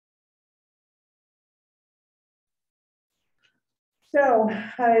So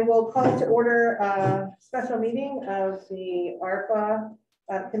I will call to order a special meeting of the ARPA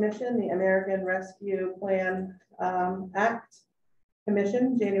Commission, the American Rescue Plan Act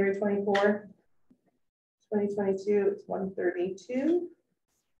Commission, January 24th, 2022. It's 1:32.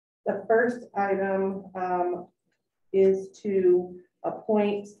 The first item is to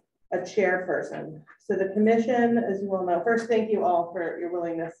appoint a chairperson. So the commission, as you all know, first, thank you all for your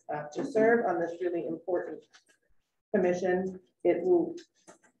willingness to serve on this really important commission.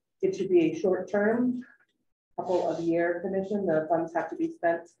 It should be a short-term, couple of year commission. The funds have to be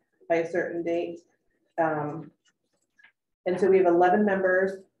spent by a certain date. And so we have 11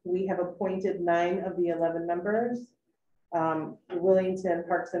 members. We have appointed 9 of the 11 members. The Willington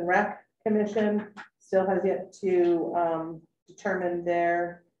Parks and Rec Commission still has yet to determine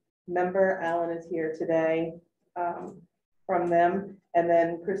their member. Alan is here today from them. And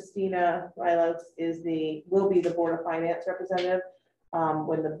then Christina Milos will be the Board of Finance representative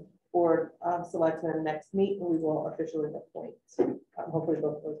when the Board of Selectmen next meet, and we will officially appoint hopefully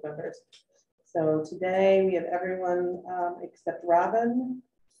both of those members. So today we have everyone except Robin,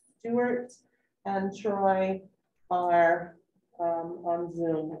 Stuart, and Troy are on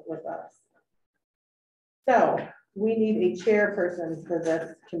Zoom with us. So we need a chairperson for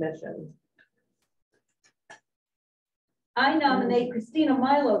this commission. I nominate Christina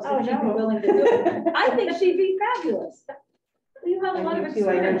Milos if she'd be willing to do it. I think she'd be fabulous. You have a lot of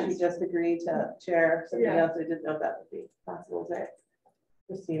experience. I know she just agreed to chair something else. I didn't know if that would be possible today.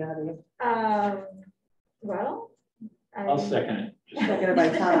 Christina, how do you? Well, I'll second it. Seconded by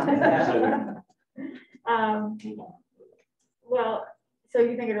Tom. Yeah. Well, so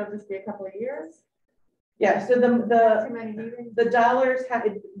you think it'll just be a couple of years? Yeah, so Too many meetings? the dollars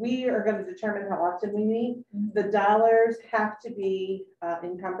we are going to determine how often we meet. The dollars have to be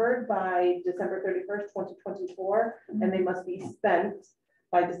encumbered by December 31st, 2024, and they must be spent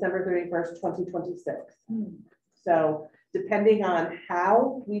by December 31st, 2026. So depending on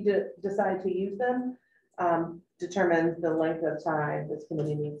how we decide to use them, determines the length of time this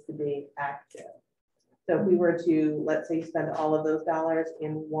committee needs to be active. So if we were to, let's say, spend all of those dollars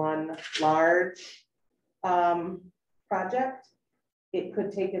in one large project, it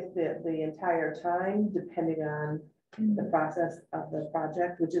could take us the entire time depending on the process of the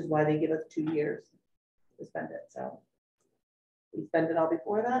project, which is why they give us 2 years to spend it. So we spend it all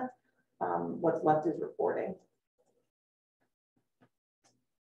before that. What's left is reporting.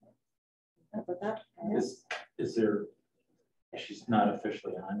 That? Is there, she's not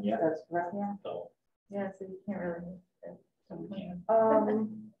officially on yet? That's correct. Yeah. So Yeah, so you can't really. we can.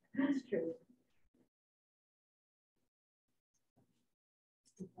 That's true.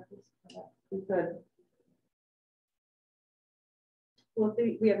 We could. well,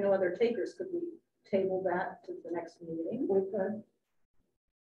 if we have no other takers, could we table that to the next meeting? We could.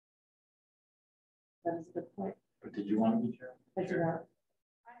 That is a good point. But did you want to be chair? I do not.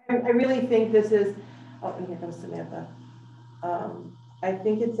 I really think this is, oh, and here comes Samantha. I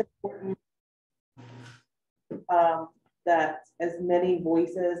think it's important that as many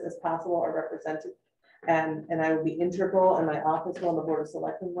voices as possible are represented, and I would be integral, and my office will, and the Board of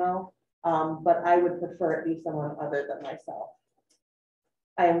Selectmen will, but I would prefer it be someone other than myself.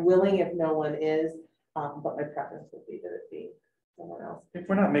 I am willing if no one is, but my preference would be that it be someone else. If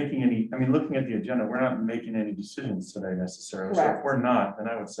we're not making any, I mean, looking at the agenda, we're not making any decisions today necessarily. Correct. So if we're not, then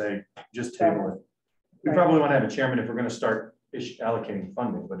I would say just table it. We probably want to have a chairman if we're going to start allocating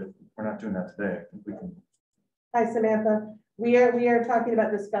funding, but if we're not doing that today, I think we can. Hi, Samantha. We are talking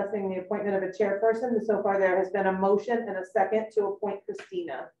about discussing the appointment of a chairperson. So far, there has been a motion and a second to appoint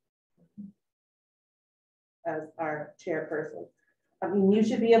Christina as our chairperson. I mean, you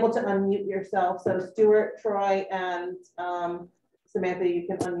should be able to unmute yourself. So Stuart, Troy, and Samantha, you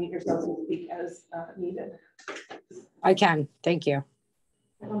can unmute yourselves and speak as needed. I can, thank you.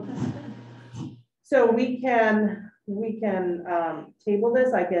 So we can table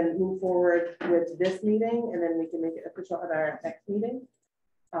this. I can move forward with this meeting, and then we can make it official at our next meeting.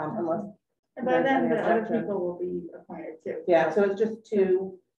 Unless And by then the other people will be appointed too. yeah, so it's just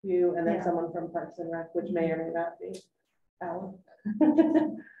you, and then Yeah. someone from Parks and Rec, which may or may not be Alan.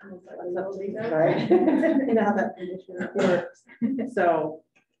 Right. You know how that condition works. So,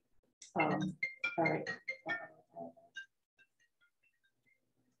 all right.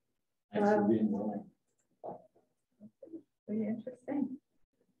 Thanks for being willing. Pretty interesting.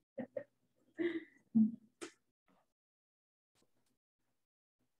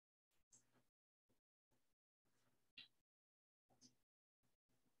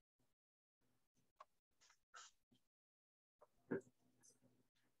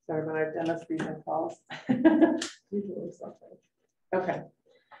 Sorry, but I've done a 3 calls. Usually something. Okay.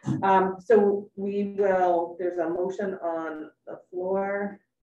 So we will, there's a motion on the floor.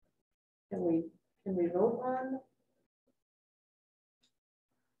 Can we vote on?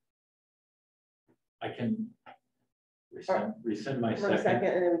 I can rescind my For a second, second.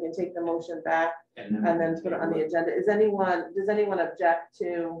 and then we can take the motion back And and then put it on the agenda. Does anyone object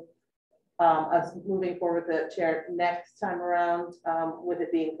to us moving forward with the chair next time around, with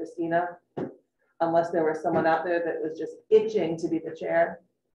it being Christina? Unless there was someone out there that was just itching to be the chair.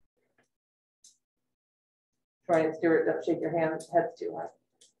 Troy and Stuart, don't shake your heads too hard.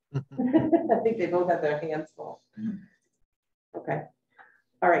 I think they both have their hands full. Okay.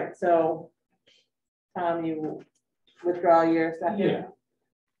 All right, so Tom, you withdraw your second? Yeah.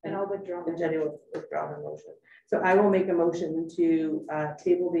 And I'll withdraw. And Jenny will withdraw her motion. So I will make a motion to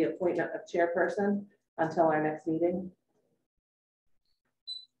table the appointment of chairperson until our next meeting.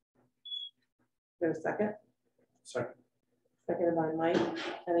 There's a second? Second. Seconded by Mike.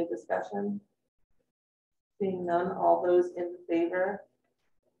 Any discussion? Seeing none, all those in favor,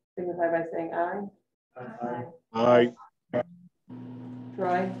 signify by saying aye. Aye.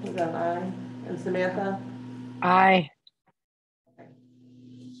 Troy, is that an aye? And Samantha? Aye.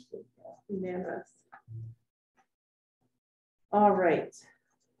 Unanimous. All right.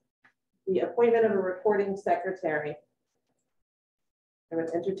 The appointment of a recording secretary. I would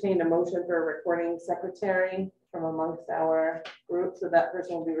entertain a motion for a recording secretary from amongst our group, so that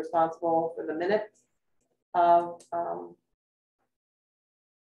person will be responsible for the minutes of our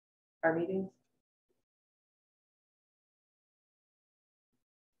meetings.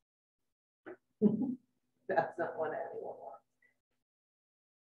 That's not what anyone wants.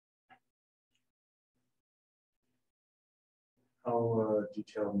 How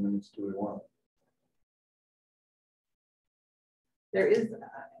detailed minutes do we want? There's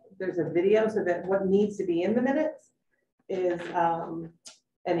a video, so that what needs to be in the minutes is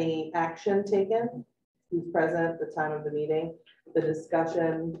any action taken, who's present at the time of the meeting, the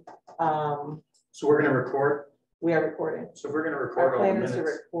discussion. So we're gonna record, We are recording. so if we're gonna Our record all the plan is to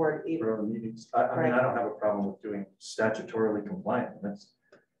minutes record for all the meetings. I mean, I don't have a problem with doing statutorily compliant minutes.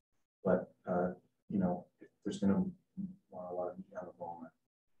 But, you know, if there's gonna want a lot of meat on the bone.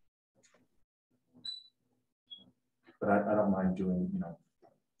 But I don't mind doing, you know,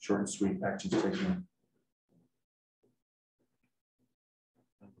 short and sweet actions taken.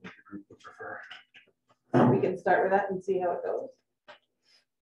 The group would prefer. We can start with that and see how it goes.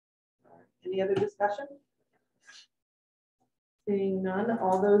 Any other discussion? Seeing none,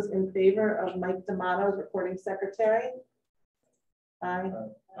 all those in favor of Mike D'Amato as recording secretary? Aye.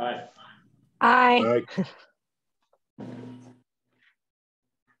 Aye. Aye.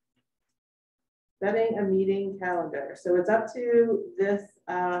 Setting a meeting calendar. So it's up to this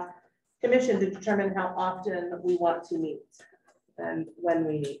commission to determine how often we want to meet and when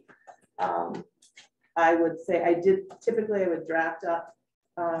we meet. I would say I would draft up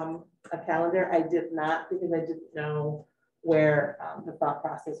a calendar. I did not, because I didn't know where the thought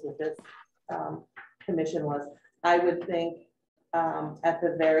process with this commission was. I would think at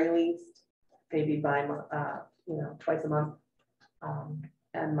the very least, maybe by twice a month.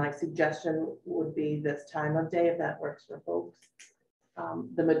 And my suggestion would be this time of day, if that works for folks.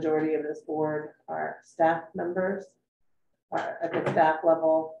 The majority of this board are staff members at the staff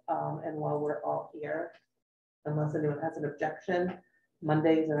level, and while we're all here, unless anyone has an objection,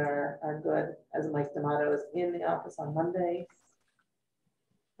 Mondays are good, as Mike D'Amato is in the office on Monday.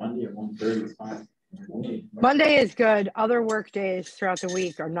 Monday at 1:30 is fine. Monday is good. Other work days throughout the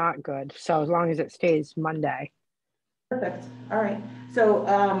week are not good. So as long as it stays Monday. Perfect. All right. So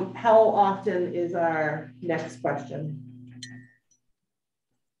how often is our next question?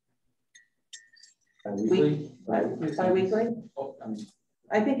 Bi-weekly? Bi-weekly? Oh, I mean,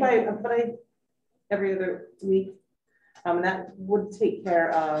 I think by every other week. That would take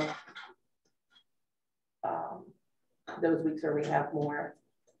care of those weeks where we have more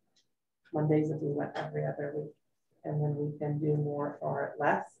Mondays if we went every other week. And then we can do more or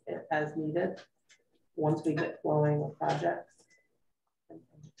less as needed once we get flowing with projects. And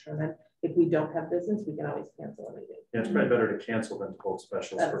determine if we don't have business, we can always cancel a meeting. Yeah, it's probably better to cancel than to hold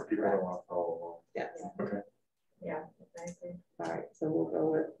specials That's for people correct. that want to follow along. Yes. Okay. Yeah, exactly. All right. So we'll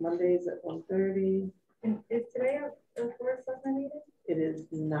go with Mondays at 1:30. And is today a fourth seven meeting? It is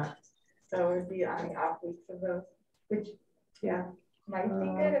not. So it would be on the off weeks of those, which Yeah. might be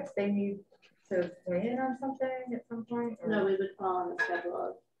good if they need to weigh in on something at some point. Or... No, we would fall on the schedule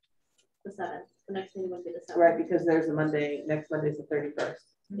of the 7th. The next meeting would be the 7th. Right, because there's a Monday, next Monday's the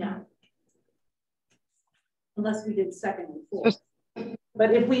 31st. Yeah. Unless we did second and fourth.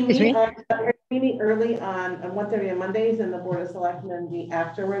 But if we Excuse meet me? on, We meet early on 1:30 on Mondays, and the Board of Selectmen meet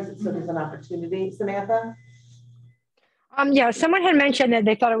afterwards, so there's an opportunity. Samantha? Yeah, someone had mentioned that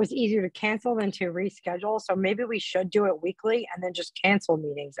they thought it was easier to cancel than to reschedule. So maybe we should do it weekly and then just cancel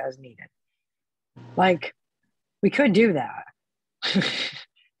meetings as needed. Like, we could do that.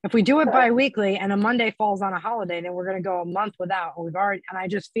 If we do it bi-weekly and a Monday falls on a holiday, then we're going to go a month without. And I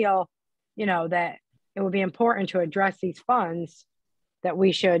just feel, that it would be important to address these funds that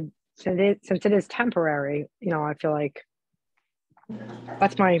we should, since it is temporary, I feel like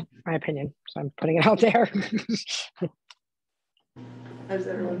that's my opinion. So I'm putting it out there. How does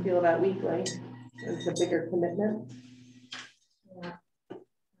everyone feel about weekly? It's a bigger commitment. Yeah.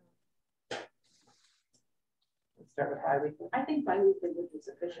 Let's start with bi-weekly. I think bi-weekly would be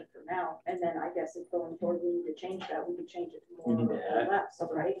sufficient for now, and then I guess if going forward we need to change that, we could change it to We more need to or add. less,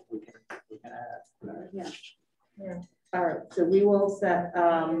 right? We can add. Yeah. Yeah. All right, so we will set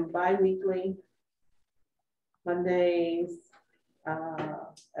bi-weekly Mondays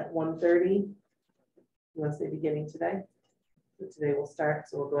at 1:30. You want to say beginning today? So today we'll start,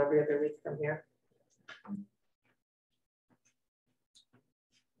 so we'll go every other week from here.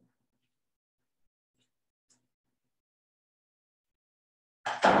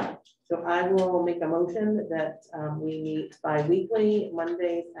 So I will make a motion that we meet bi-weekly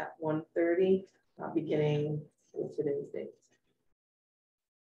Mondays at 1:30, beginning with today's date.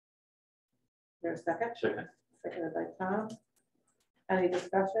 There's a second? Second. Seconded by Tom. Any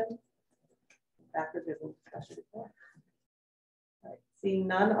discussion? After there's a discussion before. All right. Seeing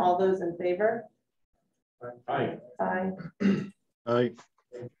none, all those in favor? Aye. Aye. Aye.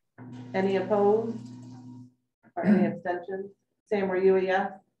 Any opposed? Or any abstentions? Sam, were you a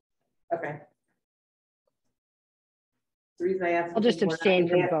yes? Okay. The reason I asked. I'll just is we're not abstain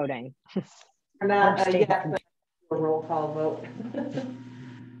from yet- voting. We're not a abstain yes, from- but a roll call vote.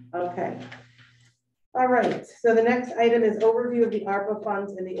 Okay. All right, so the next item is overview of the ARPA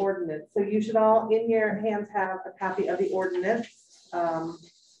funds and the ordinance. So you should all in your hands have a copy of the ordinance so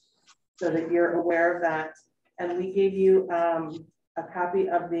that you're aware of that. And we gave you a copy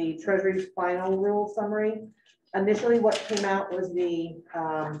of the Treasury's final rule summary. Initially, what came out was the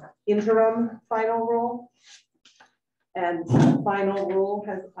interim final rule. And the final rule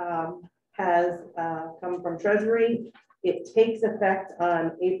has come from Treasury. It takes effect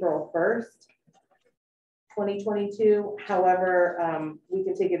on April 1st. 2022. However, we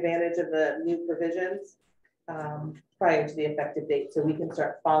can take advantage of the new provisions prior to the effective date, so we can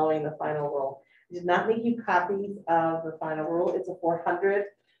start following the final rule. I did not make you copies of the final rule. It's a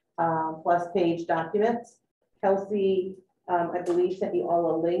 400 plus page document. Kelsey, I believe, sent you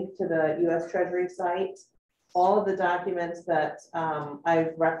all a link to the U.S. Treasury site. All of the documents that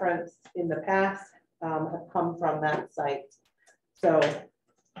I've referenced in the past have come from that site. So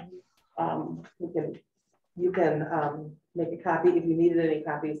you can make a copy. If you needed any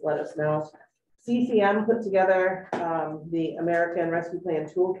copies, let us know. CCM put together the American Rescue Plan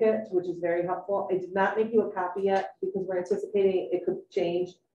Toolkit, which is very helpful. I did not make you a copy yet because we're anticipating it could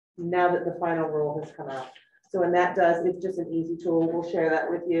change now that the final rule has come out. So when that does, it's just an easy tool. We'll share that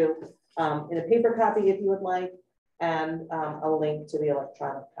with you in a paper copy if you would like, and a link to the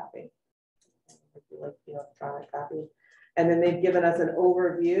electronic copy. If you like the electronic copy. And then they've given us an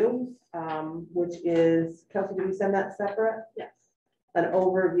overview, which is, Kelsey, did we send that separate? Yes. An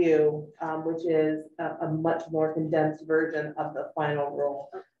overview, which is a much more condensed version of the final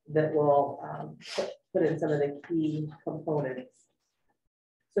rule that will put in some of the key components.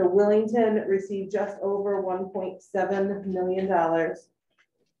 So Willington received just over $1.7 million.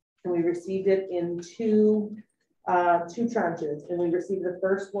 And we received it in two tranches. And we received the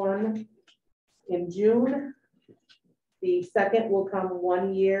first one in June. The second will come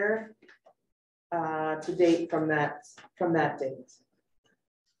 1 year to date from that date.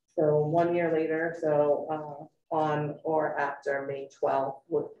 So 1 year later, so on or after May 12th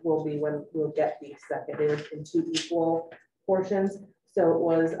will be when we'll get the second. They were in two equal portions. So it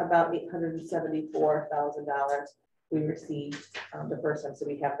was about $874,000 we received the first time. So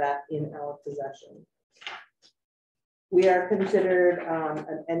we have that in our possession. We are considered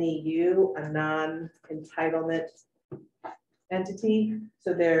an NEU, a non-entitlement entity.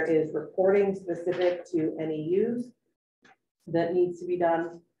 So there is reporting specific to NEUs that needs to be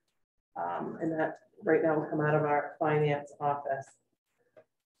done. And that right now will come out of our finance office.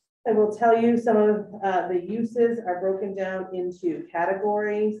 I will tell you some of the uses are broken down into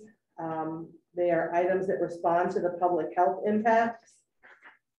categories. They are items that respond to the public health impacts.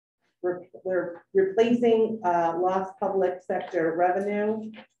 We're replacing lost public sector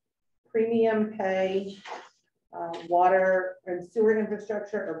revenue, premium pay, water and sewer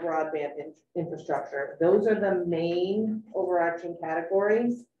infrastructure or broadband infrastructure. Those are the main overarching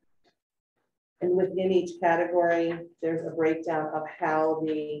categories. And within each category, there's a breakdown of how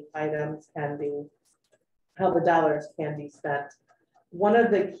the items can be, how the dollars can be spent. One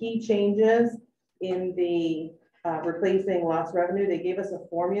of the key changes in the replacing lost revenue, they gave us a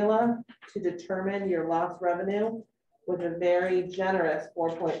formula to determine your lost revenue with a very generous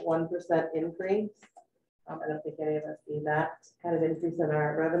 4.1% increase. I don't think any of us see that kind of increase in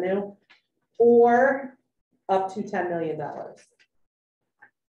our revenue, or up to $10 million.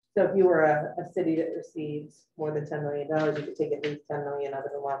 So if you were a city that receives more than $10 million, you could take at least 10 million of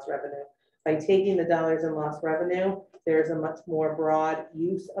it in lost revenue. By taking the dollars in lost revenue, there's a much more broad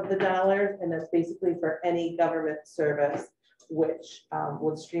use of the dollars, and that's basically for any government service, which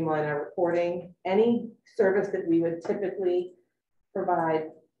would streamline our reporting. Any service that we would typically provide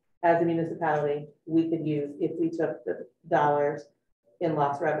as a municipality, we could use if we took the dollars in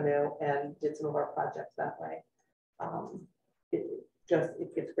lost revenue and did some of our projects that way.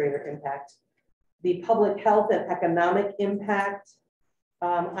 It gives greater impact. The public health and economic impact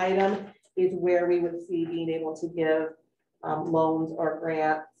item is where we would see being able to give loans or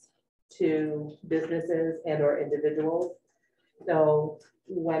grants to businesses and or individuals. So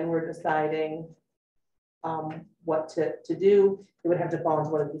when we're deciding what to do, it would have to fall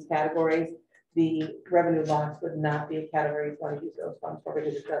into one of these categories. The revenue loss would not be a category you want to use those funds for,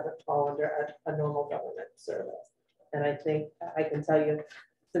 because it doesn't fall under a normal government service. And I think I can tell you,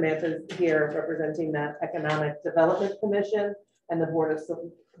 Samantha's here representing that Economic Development Commission, and the board of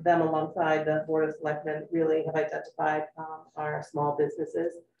them alongside the Board of Selectmen really have identified our small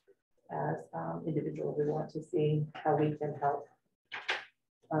businesses as individuals we want to see how we can help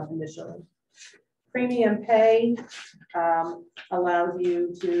initially. Premium pay allows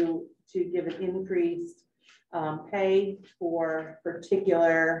you to give an increased pay for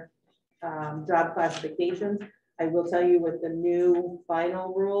particular job classifications. I will tell you, with the new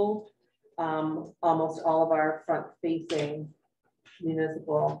final rule, almost all of our front-facing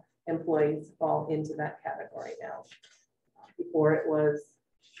municipal employees fall into that category now. Before it was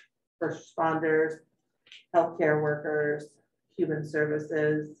first responders, healthcare workers, human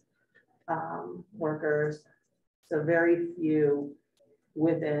services workers. So very few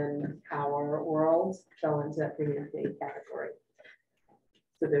within our world fell into that premium pay category.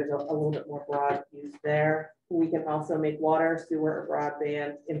 So there's a little bit more broad use there. We can also make water, sewer,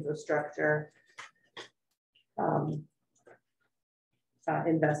 broadband infrastructure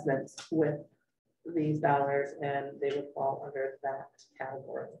investments with these dollars, and they would fall under that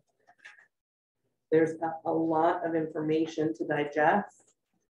category. There's a lot of information to digest.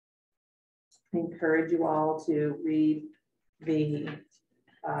 I encourage you all to read the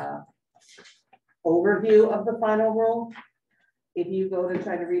overview of the final rule. If you go to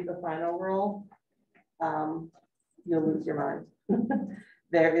try to read the final rule, you'll lose your mind.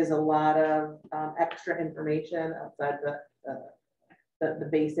 There is a lot of extra information outside the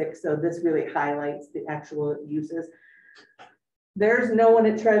basics. So this really highlights the actual uses. There's no one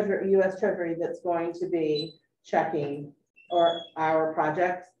at Treasury, U.S. Treasury, that's going to be checking our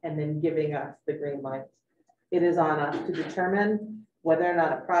projects and then giving us the green light. It is on us to determine whether or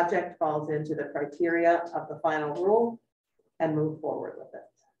not a project falls into the criteria of the final rule and move forward with it,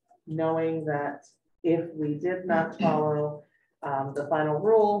 knowing that if we did not follow the final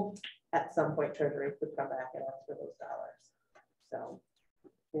rule, at some point Treasury could come back and ask for those dollars. So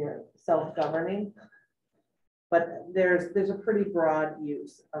they're self-governing, but there's a pretty broad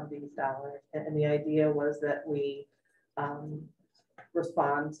use of these dollars, and the idea was that we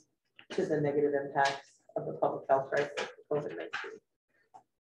respond to the negative impacts of the public health crisis of COVID-19.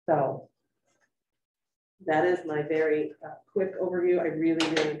 So that is my very quick overview. I really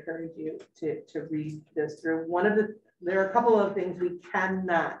encourage you to read this through. There are a couple of things we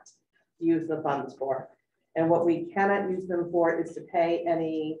cannot use the funds for. And what we cannot use them for is to pay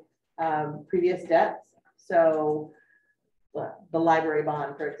any previous debts. So the library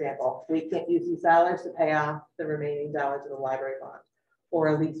bond, for example, we can't use these dollars to pay off the remaining dollars of the library bond, or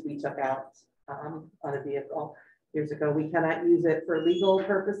at least we took out on a vehicle years ago. We cannot use it for legal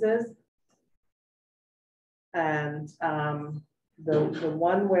purposes. And the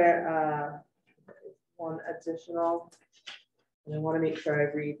one where one additional, and I want to make sure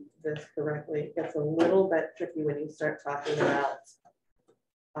I read this correctly. It gets a little bit tricky when you start talking about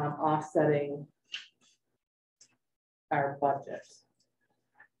offsetting our budget.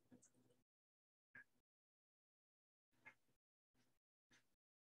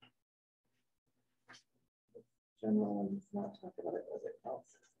 General one does not talk about it as it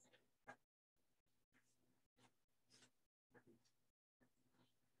helps.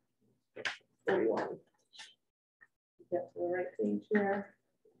 41. Get to the right page here.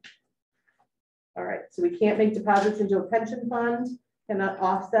 All right, so we can't make deposits into a pension fund, cannot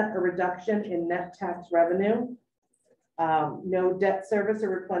offset a reduction in net tax revenue. No debt service or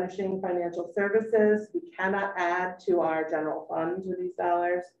replenishing financial services. We cannot add to our general funds with these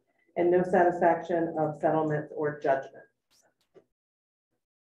dollars, and no satisfaction of settlements or judgments.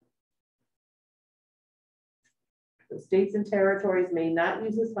 The states and territories may not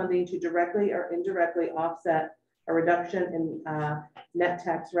use this funding to directly or indirectly offset a reduction in net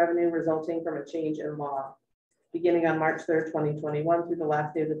tax revenue resulting from a change in law, beginning on March 3rd, 2021 through the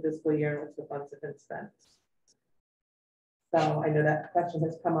last day of the fiscal year in which the funds have been spent. So I know that question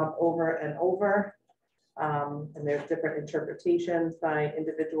has come up over and over, and there's different interpretations by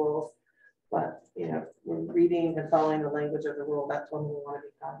individuals, but you know, we're reading and following the language of the rule. That's one we want to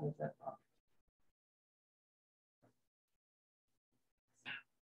be cognizant of.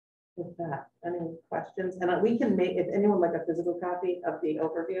 With that, any questions? And we can make, if anyone would like a physical copy of the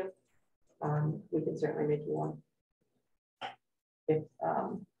overview, we can certainly make you one. If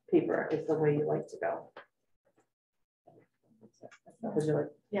paper is the way you like to go. Would you like?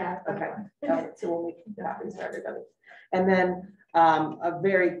 Yeah. Okay. All right, so we'll make copies for everybody. And then a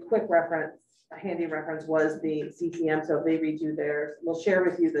very quick reference, a handy reference was the CCM. So if they redo theirs, we'll share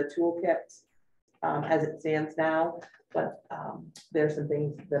with you the toolkit as it stands now. But there's some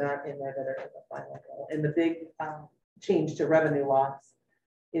things that aren't in there that are in the final goal. And the big change to revenue loss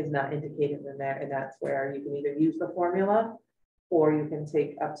is not indicated in there. And that's where you can either use the formula or you can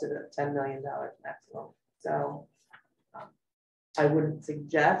take up to the $10 million maximum. So I wouldn't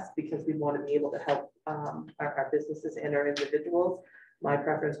suggest, because we want to be able to help our businesses and our individuals. My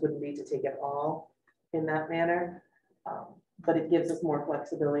preference wouldn't be to take it all in that manner, but it gives us more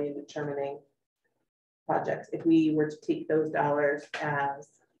flexibility in determining projects. If we were to take those dollars as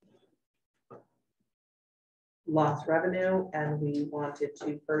lost revenue and we wanted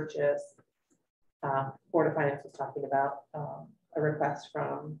to purchase, Board of Finance was talking about a request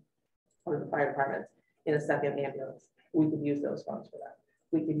from one of the fire departments in a second ambulance, we could use those funds for that.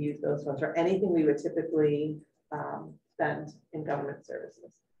 We could use those funds for anything we would typically spend in government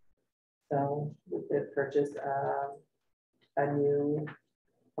services. So we could purchase a new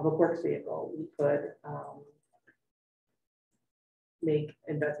public works vehicle. We could make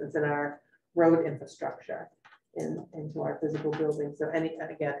investments in our road infrastructure, into our physical buildings. So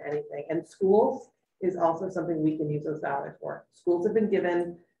anything. And schools is also something we can use those dollars for. Schools have been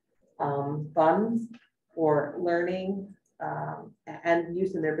given funds for learning and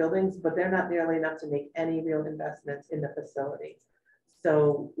use in their buildings, but they're not nearly enough to make any real investments in the facility.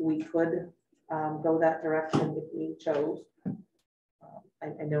 So we could go that direction if we chose.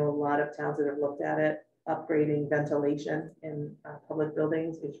 I know a lot of towns that have looked at it. Upgrading ventilation in public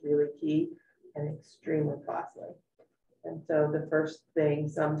buildings is really key and extremely costly. And so the first thing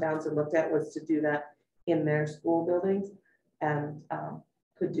some towns have looked at was to do that in their school buildings, and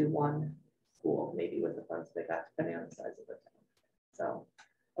could do one school maybe with the funds they got, depending on the size of the town. So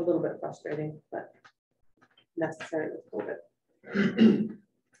a little bit frustrating, but necessary with COVID.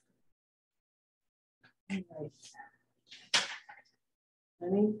 Right.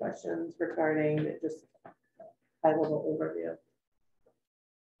 Any questions regarding just high-level overview?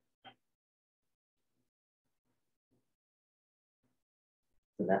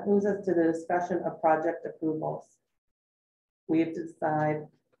 So that moves us to the discussion of project approvals. We have to decide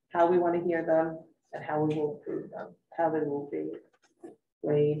how we want to hear them and how we will approve them, how they will be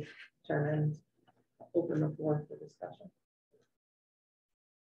weighed, determined, open the floor for discussion.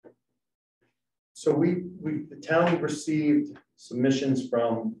 So the town received submissions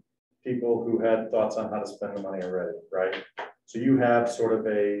from people who had thoughts on how to spend the money already, right? So you have sort of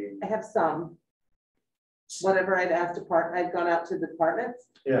I have some. Whatever I'd asked I'd gone out to the departments,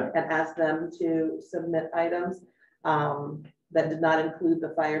 yeah, and asked them to submit items that did not include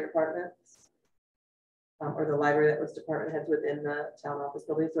the fire departments or the library that was department heads within the town office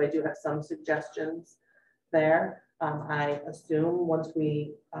building. So I do have some suggestions there. I assume once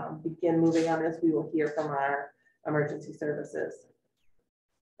we begin moving on this, we will hear from our emergency services.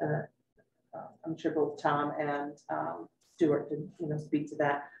 I'm sure both Tom and Stuart can speak to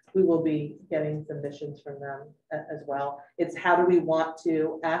that. We will be getting submissions from them as well. It's how do we want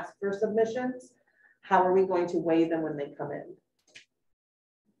to ask for submissions? How are we going to weigh them when they come in?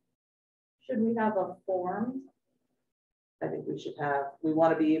 Should we have a form? I think we should have, we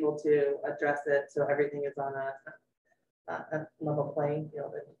want to be able to address it so everything is on a level playing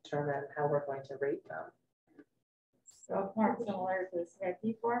field and determine how we're going to rate them. So a form similar to the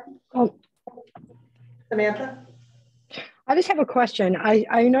CIP form? Oh, Samantha? I just have a question.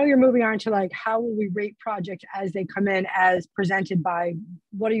 I know you're moving on to like, how will we rate projects as they come in as presented by,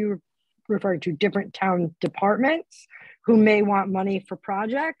 what are you referring to? Different town departments who may want money for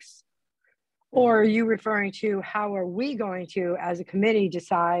projects? Or are you referring to how are we going to, as a committee,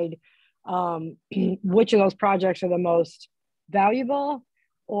 decide which of those projects are the most valuable?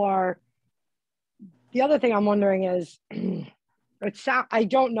 Or the other thing I'm wondering is, I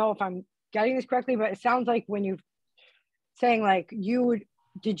don't know if I'm getting this correctly, but it sounds like when you saying like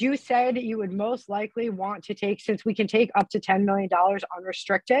did you say that you would most likely want to take, since we can take up to $10 million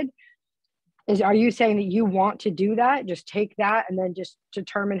unrestricted, are you saying that you want to do that? Just take that and then just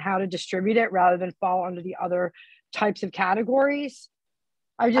determine how to distribute it rather than fall under the other types of categories?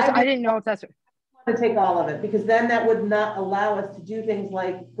 I didn't know if that's to take all of it, because then that would not allow us to do things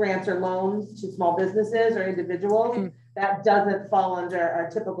like grants or loans to small businesses or individuals. That doesn't fall under our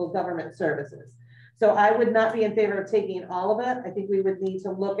typical government services. So I would not be in favor of taking all of it. I think we would need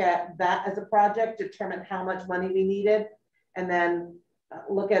to look at that as a project, determine how much money we needed, and then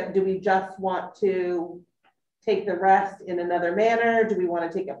look at, do we just want to take the rest in another manner? Do we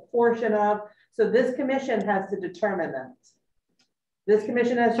want to take a portion of? So this commission has to determine that. This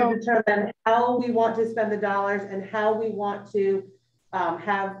commission has to determine how we want to spend the dollars and how we want to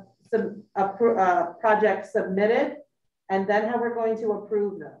have some projects submitted, and then how we're going to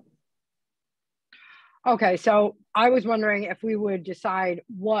approve them. Okay, so I was wondering if we would decide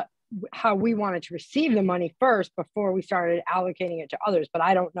how we wanted to receive the money first before we started allocating it to others, but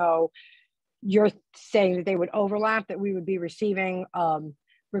I don't know. You're saying that they would overlap, that we would be receiving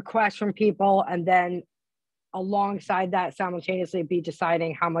requests from people, and then alongside that simultaneously be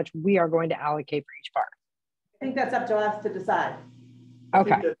deciding how much we are going to allocate for each part. I think that's up to us to decide.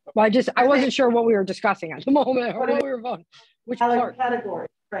 Okay. Well, I wasn't sure what we were discussing at the moment, or what we were voting. Which part? Category,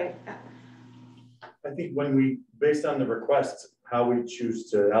 right? I think based on the requests, how we choose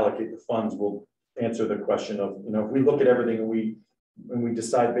to allocate the funds will answer the question of, if we look at everything and we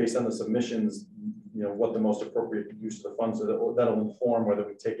decide based on the submissions, what the most appropriate use of the funds, so that'll inform whether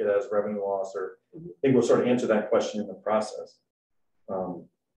we take it as revenue loss, or I think we'll sort of answer that question in the process. So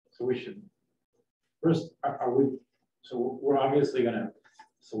we should first, so we're obviously going to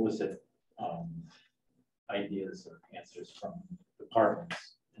solicit ideas or answers from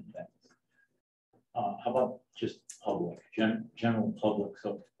departments and things. How about just public, general public?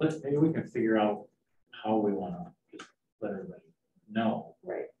 So maybe we can figure out how we want to just let everybody know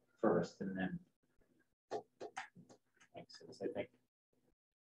first, and then I think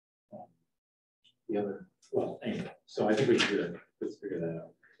the other, anyway, so I think we should do that. Let's figure that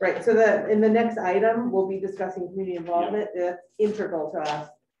out. Right, so in the next item, we'll be discussing community involvement. That's integral to us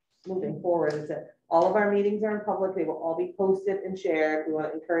moving forward. Is that all of our meetings are in public. They will all be posted and shared. We want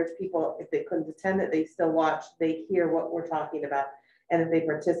to encourage people, if they couldn't attend it, they still watch, they hear what we're talking about, and if they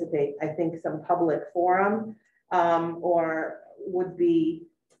participate. I think some public forum would be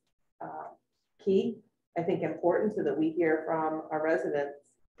key. I think important, so that we hear from our residents.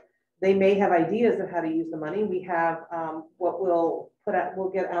 They may have ideas of how to use the money. We have what we'll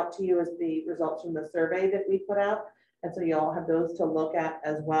get out to you as the results from the survey that we put out. And so you all have those to look at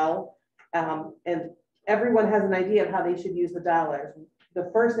as well. And everyone has an idea of how they should use the dollars. The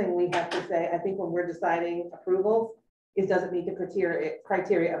first thing we have to say, I think, when we're deciding approvals, is does it meet the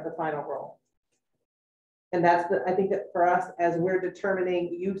criteria of the final rule? And I think that for us, as we're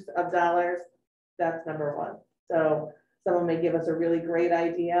determining use of dollars, that's number one. So someone may give us a really great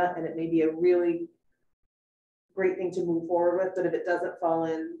idea, and it may be a really great thing to move forward with, but if it doesn't fall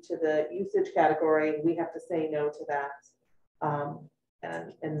into the usage category, we have to say no to that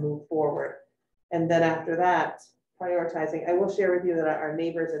and move forward. And then after that, prioritizing. I will share with you that our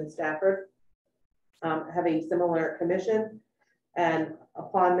neighbors in Stafford have a similar commission, and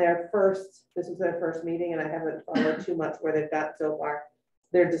upon this was their first meeting, and I haven't followed too much where they've got so far.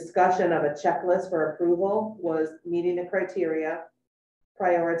 Their discussion of a checklist for approval was meeting the criteria,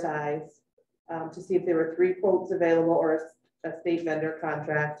 prioritize, to see if there were 3 quotes available or a state vendor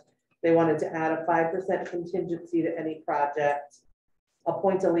contract. They wanted to add a 5% contingency to any project,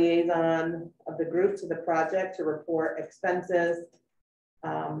 appoint a liaison of the group to the project to report expenses,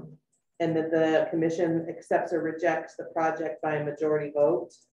 and that the commission accepts or rejects the project by a majority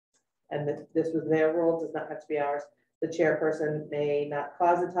vote. And this was their rule, does not have to be ours. The chairperson may not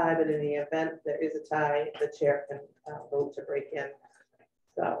cause a tie, but in the event there is a tie, the chair can vote to break in.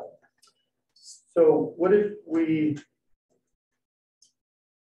 So what if we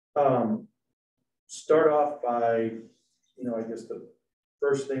start off by, I guess the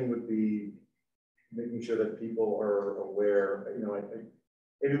first thing would be making sure that people are aware,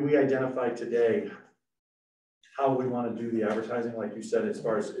 maybe we identify today how we want to do the advertising, like you said, as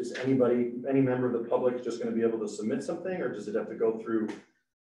far as, is anybody, any member of the public just going to be able to submit something, or does it have to go through,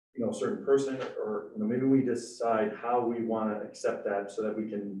 you know, a certain person, or, you know, maybe we decide how we want to accept that so that we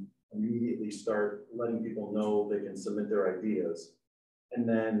can immediately start letting people know they can submit their ideas. And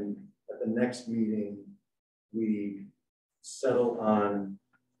then at the next meeting, we settle on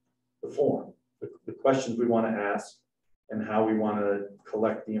the form, the questions we want to ask and how we want to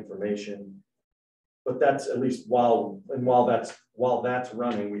collect the information. But that's at least while that's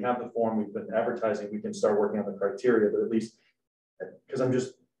running, we have the form, we've been advertising, we can start working on the criteria, but at least, because I'm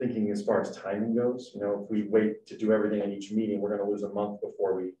just thinking as far as timing goes, you know, if we wait to do everything in each meeting, we're going to lose a month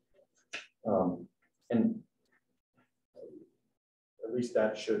before we, and at least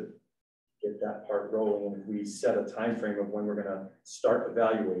that should get that part rolling. And if we set a time frame of when we're going to start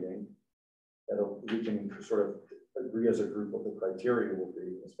evaluating, we can sort of agree as a group what the criteria will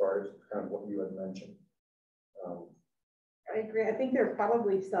be as far as kind of what you had mentioned. I agree. I think there are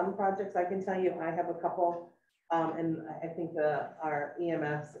probably some projects, I can tell you, I have a couple, and I think our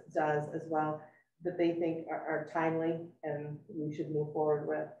EMS does as well, that they think are timely and we should move forward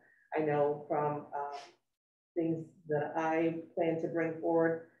with. I know from things that I plan to bring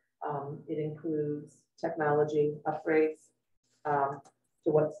forward, it includes technology upgrades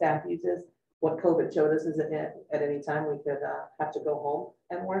to what staff uses. What COVID showed us is that at any time we could have to go home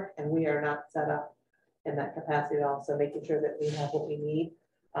and work, and we are not set up in that capacity at all. So making sure that we have what we need,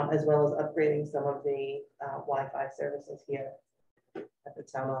 as well as upgrading some of the Wi-Fi services here at the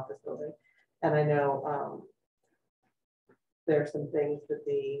town office building. And I know there are some things that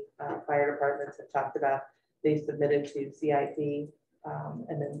the fire departments have talked about. They submitted to CIP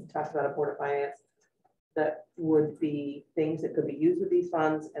and then talked about a Board of Finance that would be things that could be used with these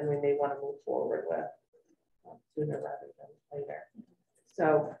funds and we may want to move forward with sooner rather than later.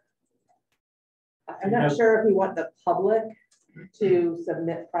 So I'm not sure if we want the public to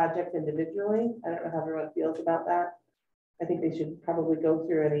submit projects individually. I don't know how everyone feels about that. I think they should probably go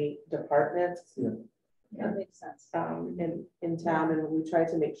through any departments. Yeah, that makes sense. In town, and we try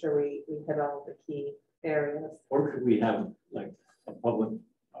to make sure we hit all of the key areas. Or could we have like a public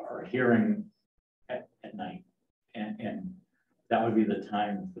or a hearing at night, and that would be the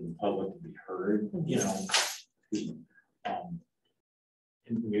time for the public to be heard, you know,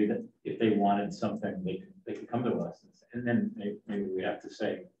 and maybe that if they wanted something, they could come to us, and then maybe we have to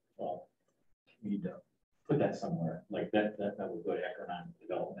say, well, we need to put that somewhere, like that would go to economic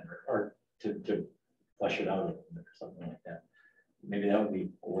development or to flesh it out or something like that. Maybe that would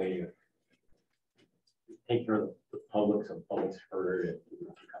be a way to take care of the public, so the public's heard and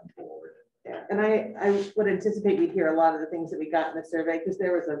come forward. Yeah, and I would anticipate we'd hear a lot of the things that we got in the survey, because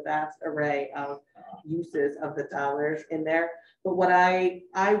there was a vast array of uses of the dollars in there. But what I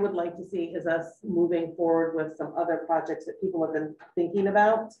would like to see is us moving forward with some other projects that people have been thinking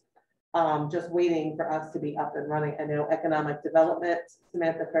about, just waiting for us to be up and running. I know economic development,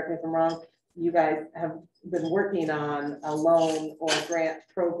 Samantha, correct me if I'm wrong, you guys have been working on a loan or grant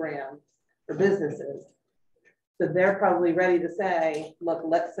program for businesses. So they're probably ready to say, look,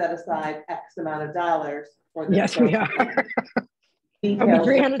 let's set aside X amount of dollars for this. Yes, we are.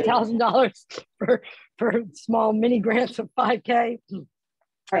 $300,000 for small mini grants of 5K.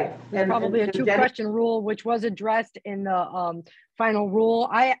 Right. And probably a 2-question rule, which was addressed in the final rule.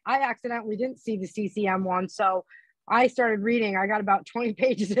 I accidentally didn't see the CCM one, so I started reading. I got about 20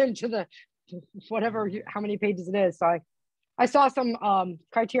 pages into the how many pages it is. So I saw some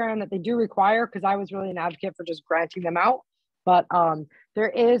criterion that they do require, because I was really an advocate for just granting them out. But there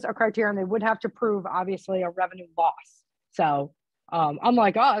is a criterion they would have to prove, obviously, a revenue loss. So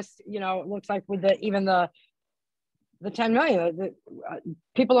unlike us, you know, it looks like with even the 10 million,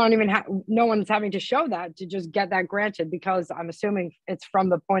 people don't even no one's having to show that to just get that granted, because I'm assuming it's from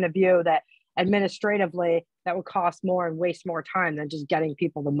the point of view that administratively that would cost more and waste more time than just getting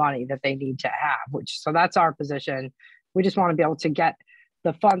people the money that they need to have, so that's our position. We just want to be able to get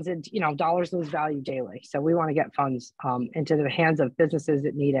the funds, and you know, dollars lose value daily. So we want to get funds into the hands of businesses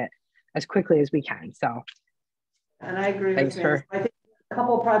that need it as quickly as we can. So, and I agree with her. I think a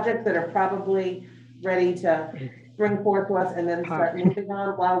couple of projects that are probably ready to bring forth to us and then start moving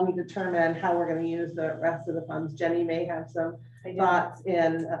on while we determine how we're going to use the rest of the funds. Jenny may have some thoughts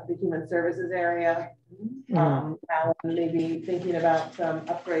in the human services area. Alan may be thinking about some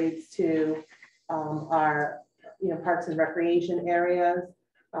upgrades to our parks and recreation areas.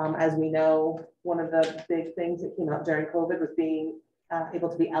 As we know, one of the big things that came out during COVID was being able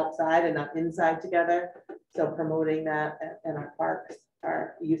to be outside and not inside together. So promoting that in our parks,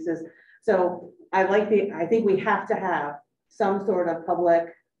 our uses. So I think we have to have some sort of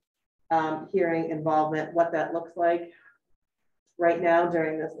public hearing involvement, what that looks like. Right now,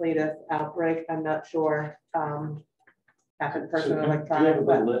 during this latest outbreak, I'm not sure, happened person or Do you electronic, have a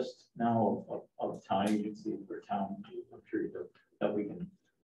but list now of town agencies or town, I'm sure you do, that we can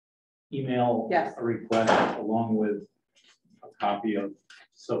email Yes. a request along with a copy of,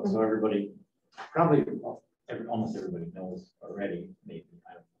 so everybody, probably almost everybody knows already, maybe,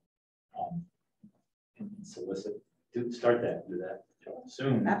 I don't know. And solicit, do that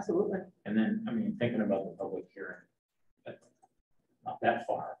soon. absolutely. And then, I mean, thinking about the public hearing, not that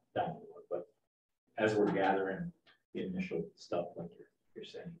far down the road, but as we're gathering the initial stuff, like you're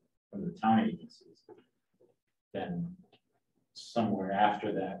saying, from the town agencies, then somewhere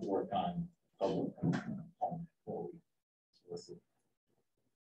after that, work on public before we solicit,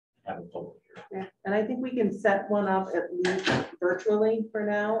 have a public hearing. Yeah, and I think we can set one up at least virtually for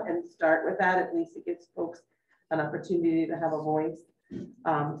now and start with that. At least it gives folks an opportunity to have a voice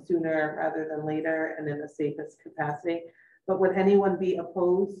sooner rather than later and in the safest capacity. But would anyone be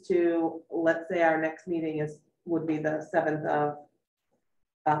opposed to, let's say our next meeting would be the 7th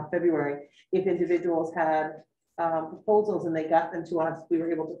of February. If individuals had proposals and they got them to us, we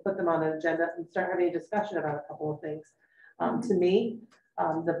were able to put them on an agenda and start having a discussion about a couple of things. To me,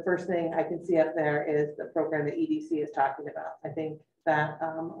 the first thing I can see up there is the program that EDC is talking about. I think that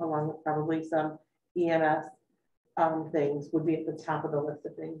along with probably some EMS things would be at the top of the list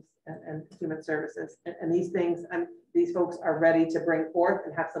of things, and human services. And these things, these folks are ready to bring forth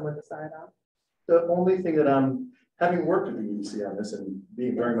and have someone decide on. The only thing that I'm, having worked with the EDC on this and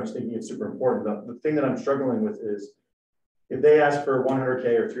being very much thinking it's super important, the thing that I'm struggling with is if they ask for 100K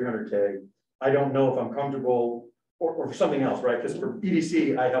or 300K, I don't know if I'm comfortable, or for something else, right? Because for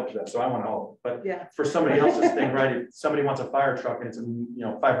EDC, I helped them, so I want to help. But yeah, for somebody else's thing, right? If somebody wants a fire truck and it's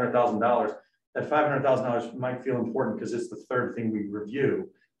 $500,000, that $500,000 might feel important because it's the third thing we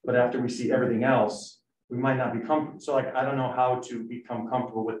review. But after we see everything else, we might not be comfortable. So like, I don't know how to become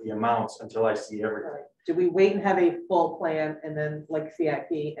comfortable with the amounts until I see everything. right. Do we wait and have a full plan and then like CIP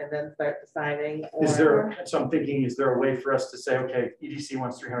and then start deciding? Is there, so I'm thinking, is there a way for us to say, okay, EDC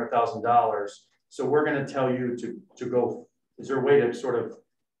wants $300,000, so we're going to tell you to go, is there a way to sort of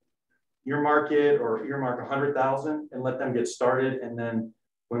earmark it or earmark 100,000 and let them get started, and then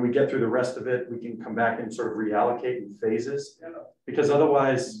when we get through the rest of it, we can come back and sort of reallocate in phases? Because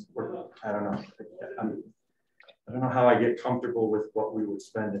otherwise, I don't know. I don't know how I get comfortable with what we would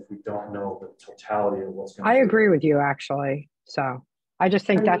spend if we don't know the totality of what's going to. I agree with you, actually. So I just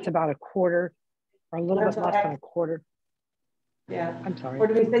think that's about a quarter or a little bit less than a quarter. Yeah. I'm sorry. Or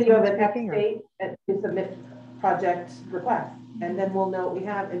do we say you have an X date and you submit project request, and then we'll know what we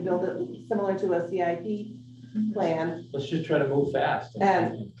have and build it similar to a CIP plan. Let's just try to move fast.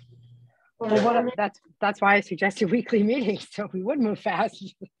 And that's why I suggested weekly meetings, so we would move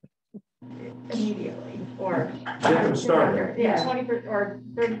fast. Immediately, or Get them started. yeah, 20% or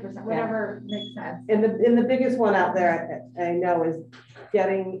 30%, whatever makes sense. And the biggest one out there I know is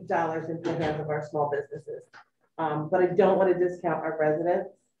getting dollars into the hands of our small businesses. But I don't want to discount our residents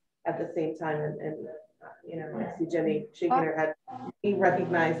at the same time. And you know, I see Jenny shaking her head. We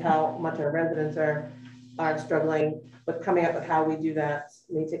recognize how much our residents are struggling, but coming up with how we do that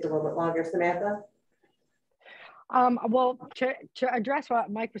may take a little bit longer. Samantha? Well, to address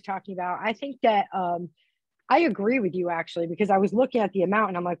what Mike was talking about, I think that I agree with you, actually, because I was looking at the amount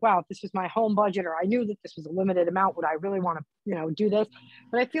and I'm like, wow, if this was my home budget, or I knew that this was a limited amount, would I really want to, do this?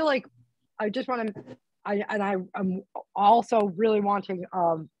 But I feel like I just want to, I'm also really wanting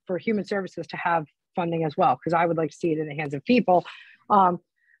for human services to have funding as well, because I would like to see it in the hands of people.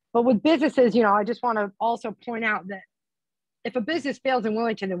 But with businesses, I just want to also point out that if a business fails in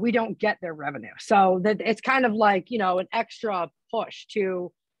Wilmington, then we don't get their revenue. So that it's kind of like, an extra push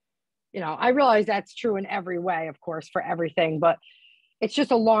to, I realize that's true in every way, of course, for everything, but it's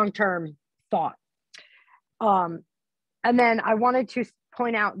just a long-term thought. And then I wanted to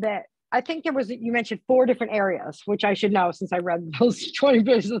point out that I think you mentioned 4 different areas, which I should know since I read those 20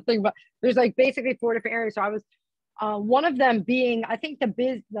 pages of thing, but there's like basically 4 different areas. So I was, one of them being, I think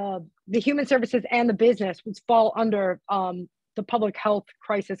the human services and the business would fall under the public health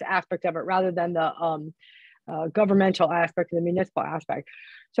crisis aspect of it, rather than the governmental aspect and the municipal aspect.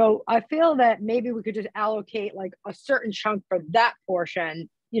 So I feel that maybe we could just allocate like a certain chunk for that portion.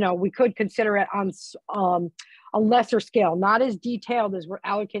 We could consider it on a lesser scale, not as detailed as we're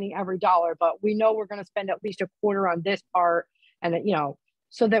allocating every dollar, but we know we're going to spend at least a quarter on this part, and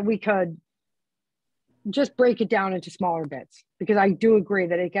so that we could just break it down into smaller bits, because I do agree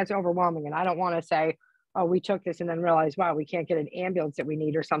that it gets overwhelming, and I don't want to say, oh, we took this and then realize, wow, we can't get an ambulance that we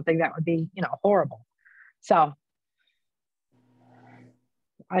need or something. That would be, horrible. So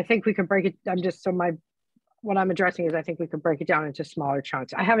I think we could break it. What I'm addressing is I think we could break it down into smaller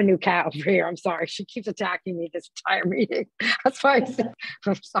chunks. I have a new cat over here. I'm sorry. She keeps attacking me this entire meeting. That's why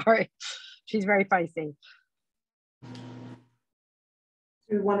I'm sorry. She's very feisty.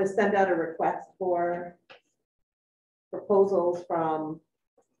 We want to send out a request for proposals from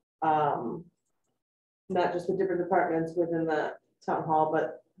not just the different departments within the town hall,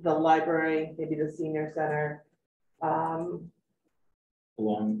 but the library, maybe the senior center,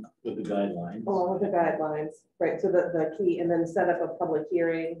 Along with the guidelines. along with the guidelines, right? So the key, and then set up a public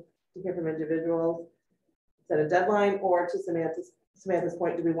hearing to hear from individuals, set a deadline, or to Samantha's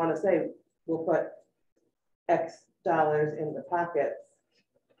point, do we want to say we'll put X dollars in the pockets?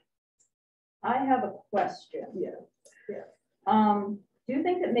 I have a question. Yeah. Do you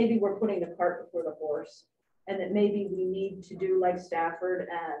think that maybe we're putting the cart before the horse, and that maybe we need to do like Stafford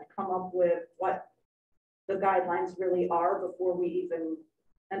and come up with what the guidelines really are before we even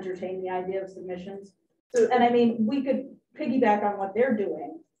entertain the idea of submissions? So, and I mean, we could piggyback on what they're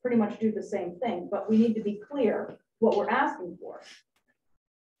doing, pretty much do the same thing, but we need to be clear what we're asking for.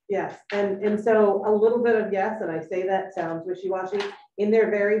 Yes, and so a little bit of yes, and I say that sounds wishy-washy. In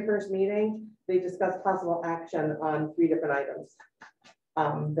their very first meeting, they discussed possible action on 3 different items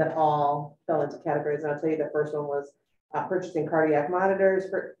that all fell into categories. And I'll tell you the first one was purchasing cardiac monitors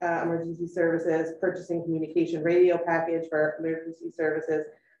for emergency services, purchasing communication radio package for emergency services,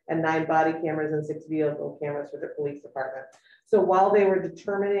 and 9 body cameras and 6 vehicle cameras for the police department. So while they were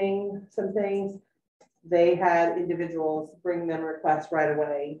determining some things, they had individuals bring them requests right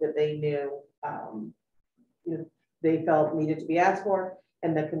away that they knew, they felt needed to be asked for,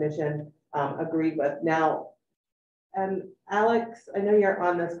 and the commission agreed with. Now, and Alex, I know you're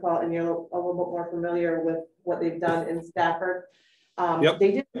on this call and you're a little bit more familiar with what they've done in Stafford. Yep.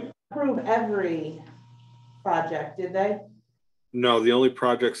 They didn't approve every project, did they? No, the only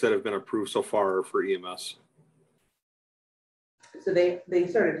projects that have been approved so far are for EMS. So they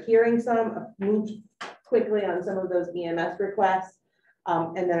started hearing some, moved quickly on some of those EMS requests,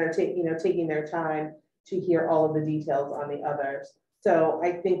 and then are taking their time to hear all of the details on the others. So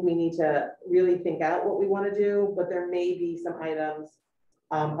I think we need to really think out what we want to do, but there may be some items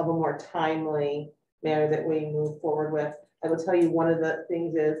of a more timely manner that we move forward with. I will tell you one of the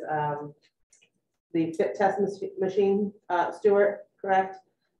things is the fit test machine, Stuart, correct,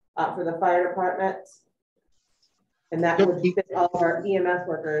 for the fire department. And that would fit all of our EMS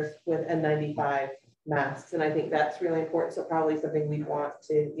workers with N95 masks. And I think that's really important. So probably something we want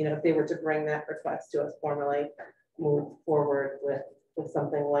to, if they were to bring that request to us formally, move forward with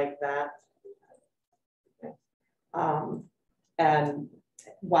something like that. And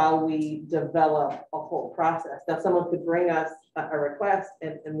while we develop a whole process, now someone could bring us a request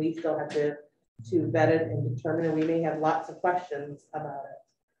and we still have to vet it and determine, and we may have lots of questions about it.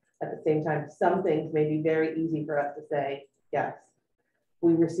 At the same time, some things may be very easy for us to say, yes,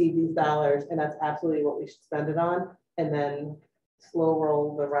 we received these dollars and that's absolutely what we should spend it on, and then slow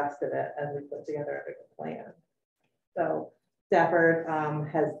roll the rest of it as we put together a bigger plan. So Stafford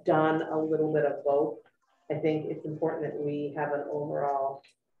has done a little bit of both. I think it's important that we have an overall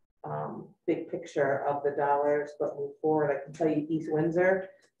big picture of the dollars, but move forward. I can tell you East Windsor,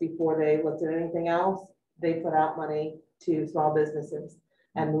 before they looked at anything else, they put out money to small businesses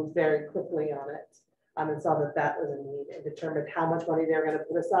and moved very quickly on it. And saw that that was a need and determined how much money they're going to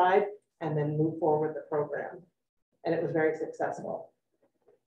put aside and then move forward with the program. And it was very successful.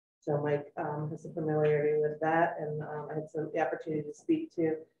 So Mike has some familiarity with that. And I had the opportunity to speak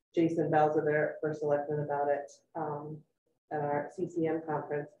to Jason Belzer, their first selectman, about it at our CCM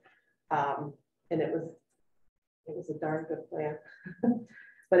conference. And it was a darn good plan,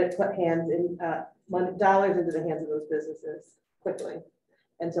 but it put dollars into the hands of those businesses quickly.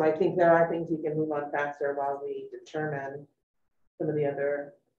 And so I think there are things we can move on faster while we determine some of the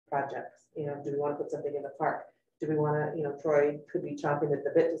other projects. Do we want to put something in the park? Do we want to, Troy could be chomping at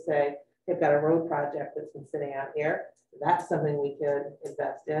the bit to say, they've got a road project that's been sitting out here. That's something we could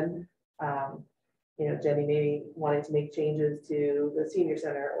invest in. Jenny maybe wanting to make changes to the senior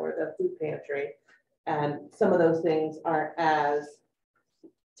center or the food pantry. And some of those things aren't as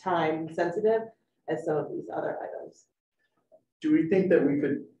time sensitive as some of these other items. Do we think that we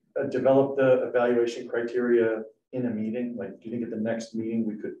could develop the evaluation criteria in a meeting? Like, do you think at the next meeting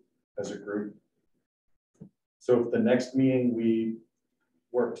we could, as a group? So if the next meeting we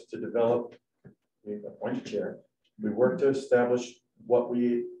worked to develop, we appoint a chair, we work to establish what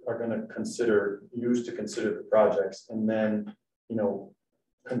we are going to use to consider the projects, and then,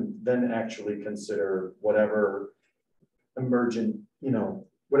 then actually consider whatever emergent,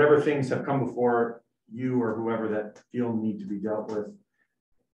 whatever things have come before you or whoever that feel need to be dealt with,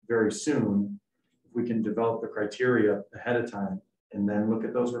 very soon, if we can develop the criteria ahead of time and then look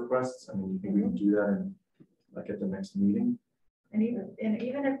at those requests. I mean, you think we can do that in, like, at the next meeting? And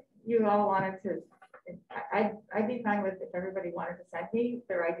even if you all wanted to, I'd be fine with if everybody wanted to send me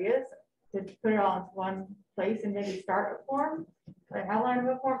their ideas, to put it all into one place and maybe start a form, an outline of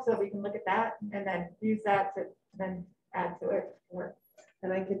a form, so we can look at that and then use that to then add to it.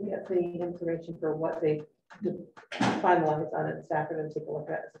 And I could get the information for what they finalize on it, Stafford, and take a look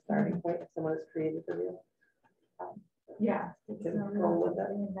at as a starting point if someone is creative for you. Yeah. We can roll with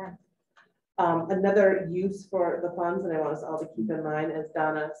that. Another use for the funds, and I want us all to keep in mind as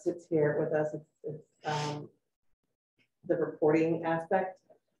Donna sits here with us, it's the reporting aspect.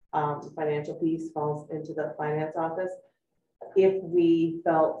 Financial piece falls into the finance office. If we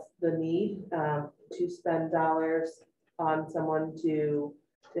felt the need to spend dollars on someone to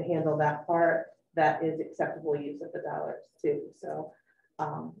handle that part, that is acceptable use of the dollars too. So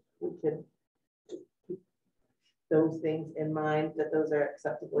we could keep those things in mind, that those are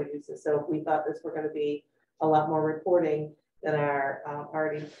acceptable uses. So if we thought this were going to be a lot more reporting than our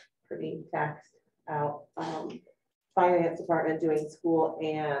already pretty taxed out finance department doing school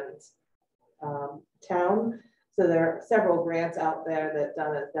and town. So there are several grants out there that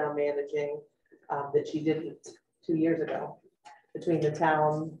Donna is now managing that she didn't 2 years ago, between the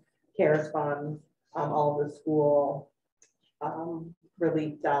town CARES fund, all of the school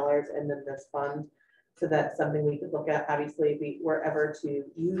relief dollars, and then this fund. So that's something we could look at. Obviously, if we were ever to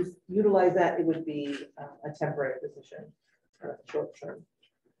utilize that, it would be a temporary position or short term.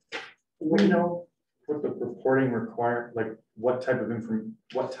 We know what the reporting require, like what types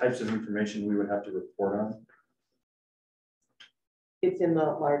of information we would have to report on. It's in the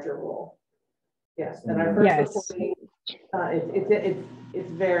larger rule. Yes, and our Yes. first reporting,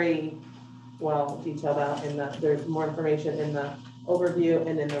 it's very well detailed out in the. There's more information in the overview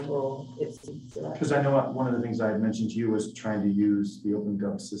and in the rule. Because I know one of the things I had mentioned to you was trying to use the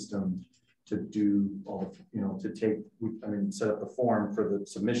OpenGov system to do all of, set up the form for the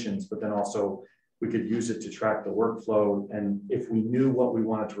submissions, but then also we could use it to track the workflow. And if we knew what we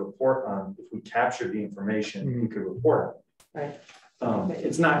wanted to report on, if we captured the information, we could report on it. Right.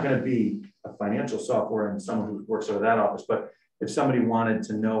 It's not going to be a financial software and someone who works out of that office, but if somebody wanted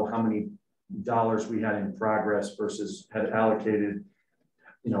to know how many dollars we had in progress versus had allocated,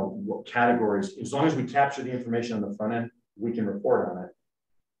 what categories, as long as we capture the information on the front end, we can report on it.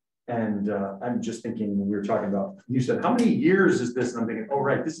 And I'm just thinking, when we were talking about, you said, how many years is this? And I'm thinking, oh,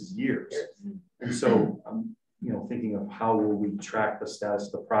 right, this is years. And so I'm, thinking of how will we track the status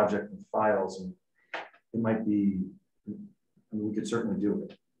of the project and files, and it might be, we could certainly do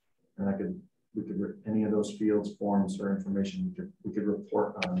it. And we could any of those fields, forms, or information we could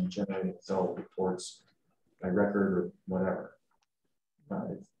report on, generate Excel reports by record or whatever.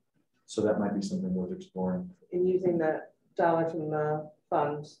 So that might be something worth exploring. And using the dollars from the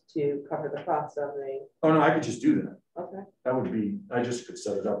fund to cover the cost of the. Oh no, I could just do that. Okay. That would be. I just could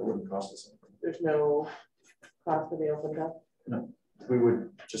set it up. It wouldn't cost us anything. There's no cost for the OpenGov. No, we would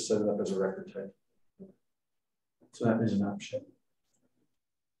just set it up as a record type. So that is an option.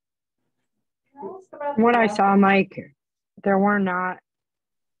 What I saw, Mike, there were not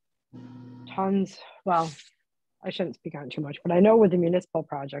tons. Well, I shouldn't speak on it too much, but I know with the municipal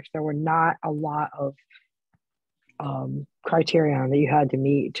projects, there were not a lot of criterion that you had to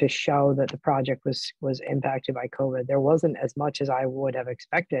meet to show that the project was impacted by COVID. There wasn't as much as I would have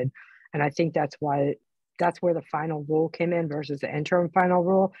expected. And I think that's where the final rule came in versus the interim final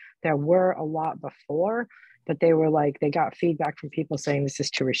rule. There were a lot before, but they were like, they got feedback from people saying this is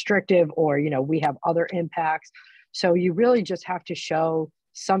too restrictive, or, we have other impacts. So you really just have to show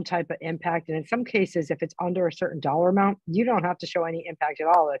some type of impact. And in some cases, if it's under a certain dollar amount, you don't have to show any impact at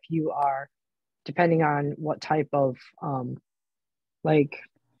all if you are, depending on what type of,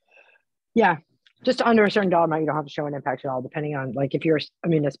 just under a certain dollar amount, you don't have to show an impact at all, depending on if you're a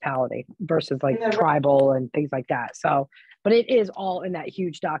municipality versus tribal and things like that. So, but it is all in that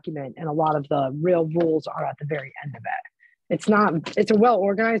huge document, and a lot of the real rules are at the very end of it. It's a well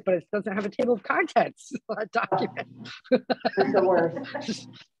organized, but it doesn't have a table of contents. That document. It's the worst. This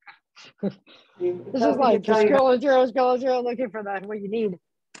is like scrolling through, looking for what you need.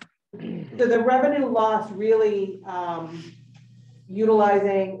 So the revenue loss really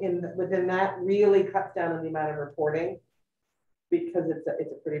utilizing within that really cuts down on the amount of reporting, because it's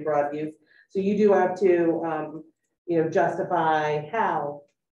a pretty broad use. So you do have to justify how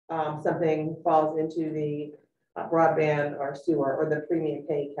something falls into the broadband or sewer or the premium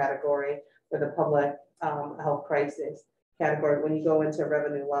pay category or the public health crisis category. When you go into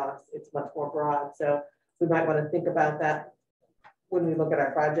revenue loss, it's much more broad. So we might want to think about that when we look at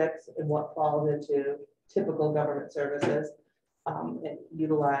our projects and what falls into typical government services, and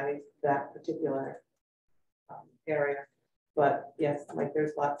utilize that particular area. But yes, like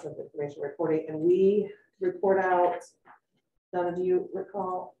there's lots of information reporting, and we report out, Donna, do you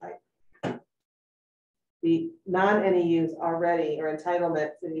recall? The non-NEUs already, or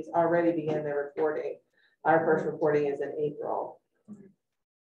entitlement cities already began their reporting. Our first reporting is in April.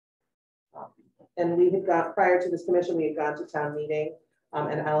 And we had got, prior to this commission, we had gone to town meeting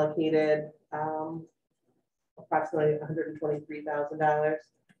and allocated approximately $123,000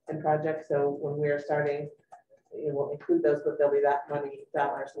 in projects. So when we're starting, it will include those, but there'll be that money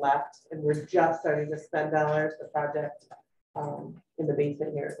dollars left. And we're just starting to spend dollars. The project in the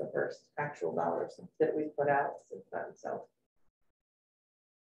basement here is the first actual dollars that we put out since then. So,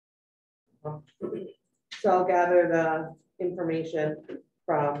 so I'll gather the information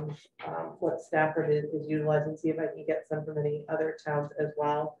from what Stafford is utilizing, see if I can get some from any other towns as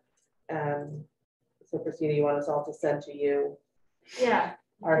well. And so Christina, you want us all to send to you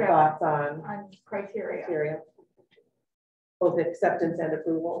our thoughts on criteria, both acceptance and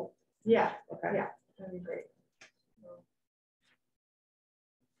approval? Yeah. Okay. Yeah, that'd be great.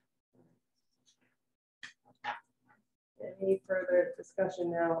 Any further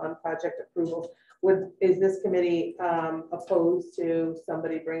discussion now on project approvals? Is this committee opposed to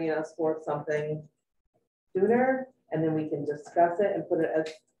somebody bringing us forth something sooner, and then we can discuss it and put it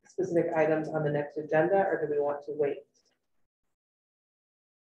as specific items on the next agenda, or do we want to wait?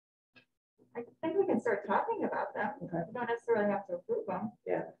 I think we can start talking about them. Okay. We don't necessarily have to approve them.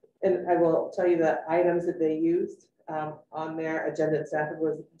 Yeah, and I will tell you that items that they used on their agenda at staff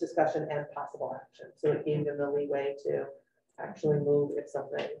was discussion and possible action. So it gave them the leeway to actually move if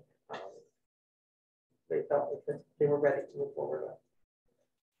something they felt like they were ready to move forward with.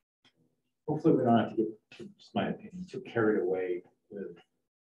 Hopefully we don't have to get, just my opinion, too carried away with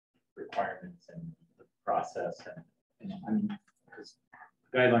requirements and the process. And I mean, because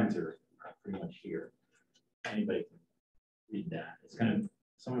guidelines are pretty much here. Anybody can read that. It's going to,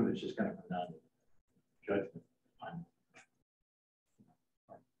 some of it's just going to come down to judgment on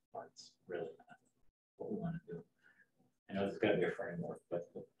our parts, really, what we want to do. I know it's got to be a framework, but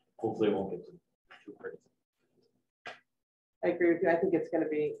hopefully it won't get too crazy. I agree with you. I think it's going to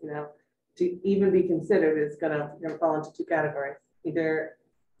be, you know, to even be considered, it's going to fall into two categories. Either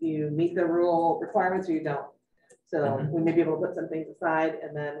you meet the rule requirements or you don't. So we may be able to put some things aside,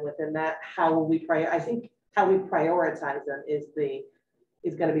 and then within that, how will we I think how we prioritize them is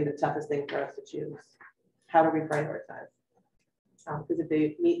going to be the toughest thing for us to choose. How do we prioritize? Because if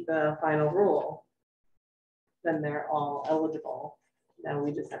they meet the final rule, then they're all eligible. Now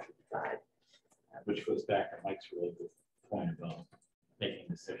we just have to decide. Which goes back to Mike's really good point about making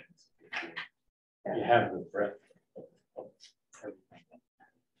decisions. You have the breadth of everything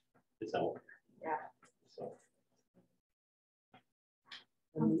that's out there. Yeah. So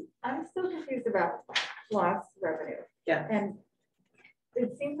I'm still confused about lost revenue. Yeah. And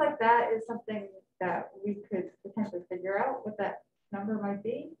it seems like that is something that we could potentially figure out what that number might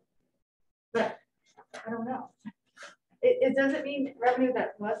be. But I don't know. It doesn't mean revenue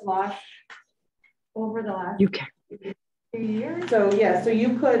that was lost over the last few years. So yeah, so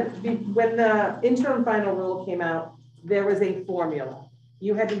you could be, when the interim final rule came out, there was a formula.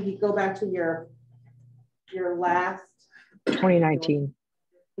 You had to go back to your last 2019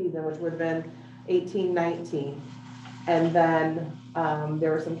 season, which would have been 18-19, and then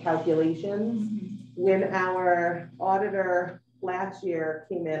there were some calculations. When our auditor last year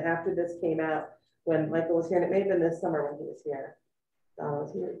came in, after this came out, when Michael was here, and it may have been this summer when he was here.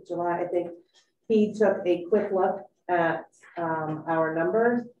 Was here July, I think. He took a quick look at our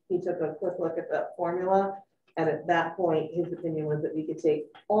numbers. He took a quick look at the formula, and at that point, his opinion was that we could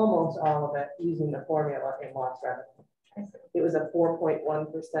take almost all of it using the formula in lost revenue. It was a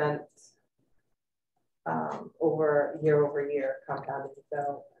 4.1% over year compounded.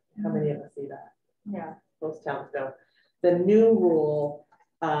 So how many of us see that? Yeah, Most towns don't. The new rule,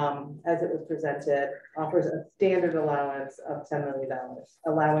 as it was presented, offers a standard allowance of $10 million,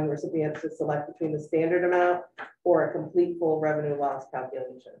 allowing recipients to select between the standard amount or a complete full revenue loss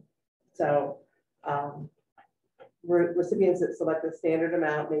calculation. So recipients that select the standard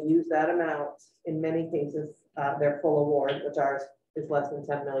amount may use that amount. In many cases, their full award, which ours is less than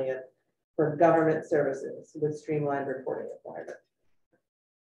 10 million, for government services with streamlined reporting requirements.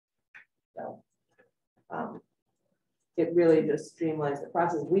 So it really just streamlines the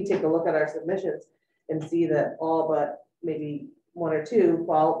process. We take a look at our submissions and see that all but maybe one or two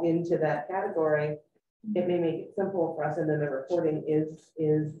fall into that category. It may make it simple for us, and then the reporting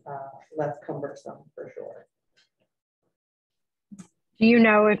is less cumbersome for sure. Do you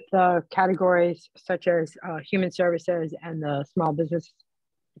know if the categories such as human services and the small business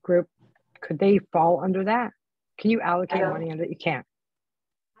group, could they fall under that? Can you allocate money under it? You can't.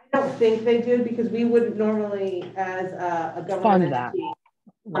 I don't think they do because we wouldn't normally, as a government Fund that. entity,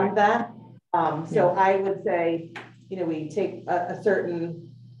 Right. fund that. So I would say, you know, we take a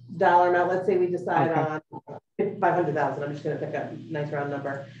certain dollar amount. Let's say we decide on 500,000. I'm just going to pick a nice round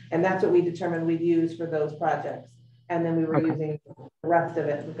number, and that's what we determined we'd use for those projects. And then we were using the rest of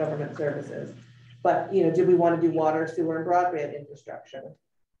it for government services. But, you know, do we want to do water, sewer, and broadband infrastructure?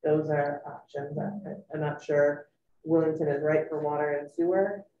 Those are options. I'm not sure Wilmington is right for water and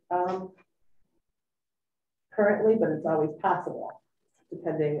sewer currently, but it's always possible,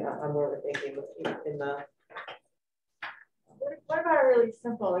 depending on where we're thinking in the. What about a really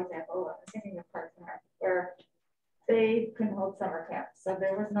simple example? I'm thinking of Parks and Rec, where they couldn't hold summer camps, so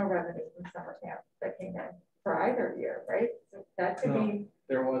there was no revenue from summer camp that came in for either year, right? So that could be.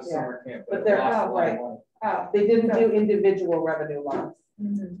 There was summer camp, but they're right. They didn't do individual revenue loss.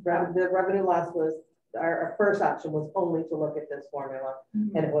 Mm-hmm. The revenue loss was our first option was only to look at this formula,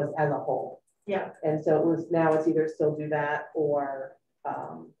 and it was as a whole. Yeah. And so it was now it's either still do that or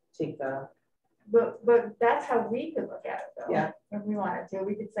take the. But that's how we could look at it though. Yeah. If we wanted to,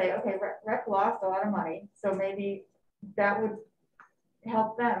 we could say, okay, rec lost a lot of money, so maybe that would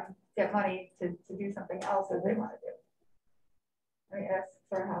help them get money to do something else that they want to do. I mean, that's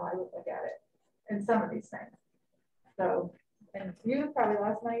sort of how I would look at it in some of these things. So, and you probably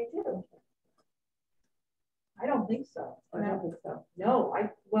lost money too. I don't think so. I don't think so. No,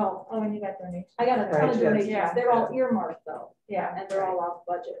 Oh, and you got donations. I got a ton of Right, donations. yeah. They're all earmarked though. Yeah. And they're all off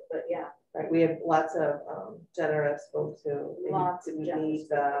budget, but yeah. Right, we have lots of generous folks who didn't need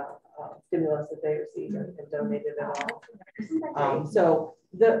the stimulus that they received and donated it all. So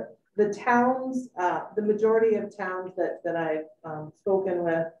the towns, the majority of towns that I've spoken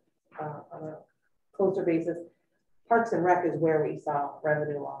with on a closer basis, Parks and Rec is where we saw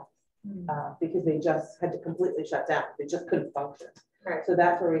revenue loss because they just had to completely shut down. They just couldn't function. Right. So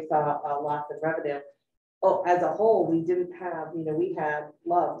that's where we saw a loss in revenue. Oh, as a whole, we didn't have, you know, we had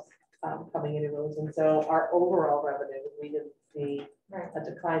Loves coming into Wilmington. So our overall revenue, we didn't see a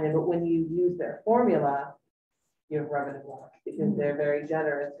decline in, but when you use their formula, you have revenue loss because they're very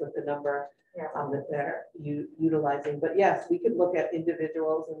generous with the number that they're utilizing. But yes, we could look at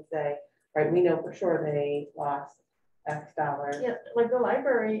individuals and say, right, we know for sure they lost X dollars. Yeah, like the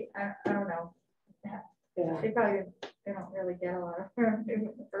library, I don't know. Yeah. They don't really get a lot of revenue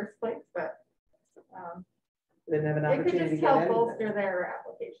in the first place, but They didn't have an it could opportunity just to help get bolster their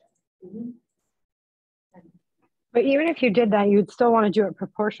application. But even if you did that, you'd still want to do it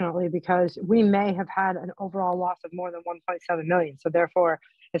proportionately because we may have had an overall loss of more than 1.7 million. So therefore,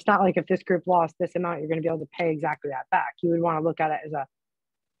 it's not like if this group lost this amount, you're going to be able to pay exactly that back. You would want to look at it as a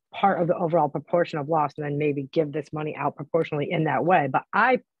part of the overall proportion of loss and then maybe give this money out proportionally in that way. But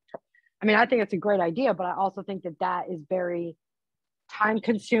I mean, I think it's a great idea, but I also think that that is very time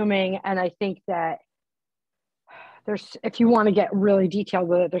consuming. And I think that if you want to get really detailed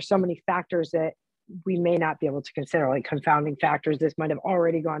with it, there's so many factors that we may not be able to consider, like confounding factors. This might have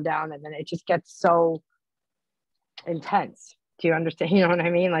already gone down and then it just gets so intense. Do you understand? You know what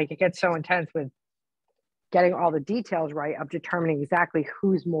I mean? Like it gets so intense with getting all the details right of determining exactly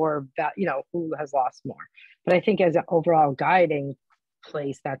who's more, who has lost more. But I think as an overall guiding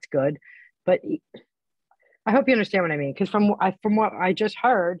place, that's good. But I hope you understand what I mean. Because from what I just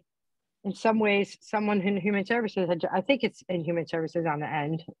heard, in some ways, someone in human services, I think it's in human services on the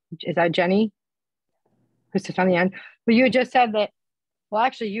end. Is that Jenny? Who's just on the end? But you just said that, well,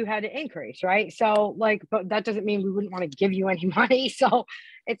 actually you had an increase, right? So but that doesn't mean we wouldn't want to give you any money. So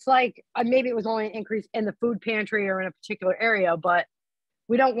it's like, maybe it was only an increase in the food pantry or in a particular area, but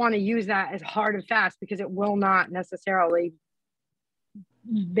we don't want to use that as hard and fast because it will not necessarily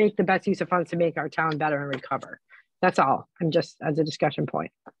make the best use of funds to make our town better and recover. That's all. I'm just as a discussion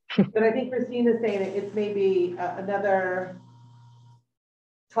point. But I think Christina's saying it's maybe another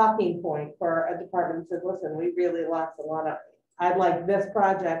talking point for a department that says, listen, we really lost a lot of, I'd like this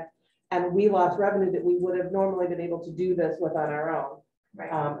project and we lost revenue that we would have normally been able to do this with on our own. Right.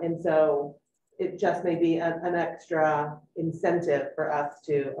 And so it just may be an extra incentive for us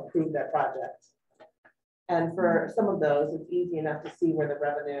to approve that project. And for some of those, it's easy enough to see where the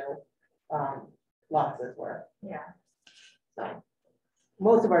revenue losses were. Yeah. So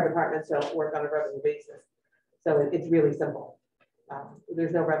most of our departments don't work on a revenue basis. So it's really simple.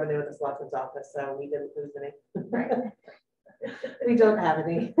 There's no revenue in the selectman's office, so we didn't lose any. Right. We don't have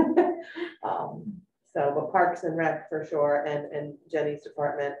any. But Parks and Rec for sure, and Jenny's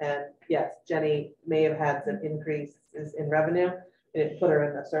department, and yes, Jenny may have had some increases in revenue, We didn't put her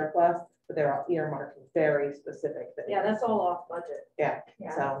in the surplus, but they're all earmarked very specific things. Yeah, that's all off budget. Yeah,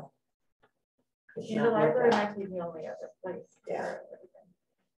 Yeah. so. it's Yeah, not the like library that. might be the only other place. Yeah.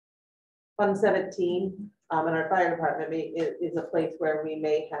 Fund 17, in our fire department is a place where we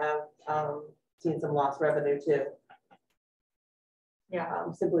may have seen some lost revenue too.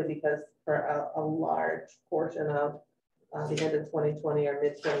 Yeah, Simply because for a large portion of the end of 2020 or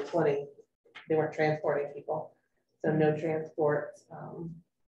mid 2020, they weren't transporting people. So no transport,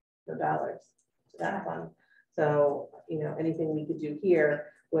 no dollars to that fund. So, you know, anything we could do here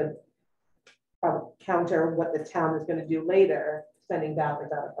would probably counter what the town is going to do later, spending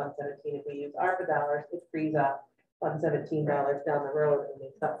dollars out of Fund 17. If we use ARPA dollars, it frees up Fund 17 dollars down the road and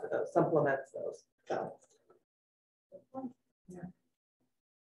makes up for those, supplements those. So, yeah.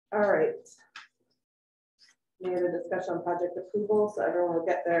 All right. Any other discussion on project approval? So everyone will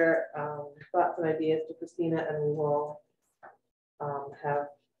get their thoughts and ideas to Christina, and we will have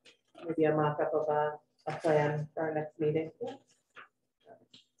maybe a mock-up of a plan for our next meeting. So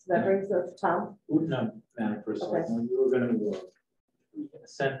that brings us to Tom. Would not matter for a second. You were gonna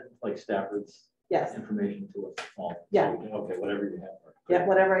send like Stafford's Yes. information to us all. Yeah. Okay, whatever you have. Yeah,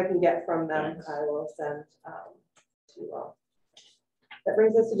 whatever I can get from them, Thanks. I will send to. That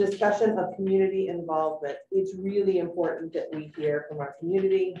brings us to discussion of community involvement. It's really important that we hear from our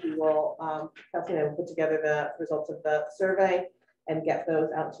community. We will, Kelsey and I will put together the results of the survey and get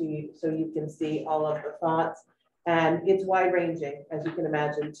those out to you so you can see all of the thoughts. And it's wide ranging, as you can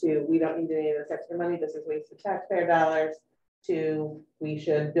imagine, too. We don't need any of this extra money. This is wasted taxpayer dollars. To we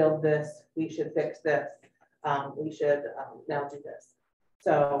should build this, we should fix this, we should now do this.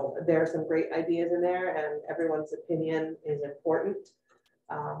 So there are some great ideas in there, and everyone's opinion is important.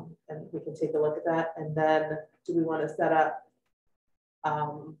 And we can take a look at that. And then do we want to set up,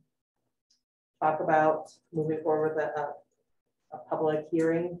 talk about moving forward with a public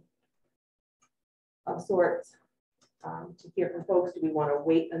hearing of sorts to hear from folks? Do we want to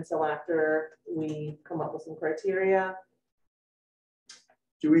wait until after we come up with some criteria?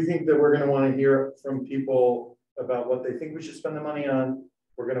 Do we think that we're gonna wanna hear from people about what they think we should spend the money on?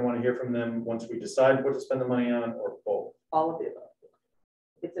 We're gonna wanna hear from them once we decide what to spend the money on, or both? All of the above.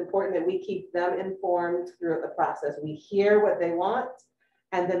 It's important that we keep them informed throughout the process. We hear what they want,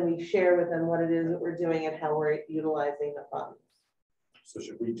 and then we share with them what it is that we're doing and how we're utilizing the funds. So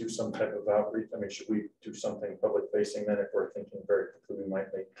should we do some type of outreach? I mean, should we do something public facing then if we're thinking very quickly we might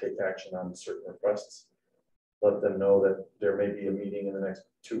take action on certain requests? Let them know that there may be a meeting in the next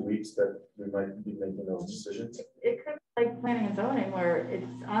 2 weeks that we might be making those decisions. it could be like planning and zoning where it's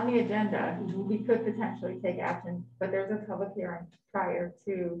on the agenda. We could potentially take action, but there's a public hearing prior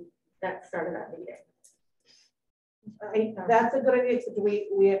to that start of that meeting. That's a good idea, except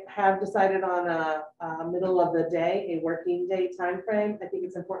we have decided on a middle of the day, a working day timeframe. I think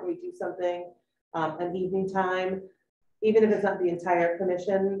it's important we do something an evening time, even if it's not the entire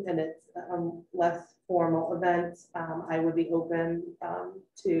commission and it's less formal event. I would be open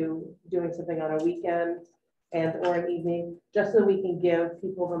to doing something on a weekend and or an evening, just so we can give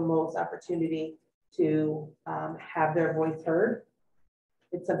people the most opportunity to have their voice heard.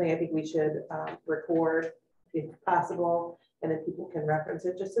 It's something I think we should record if possible, and then people can reference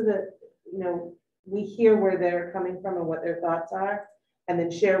it, just so that, you know, we hear where they're coming from and what their thoughts are, and then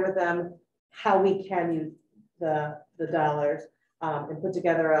share with them how we can use the dollars, and put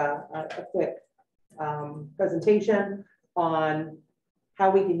together a quick presentation on how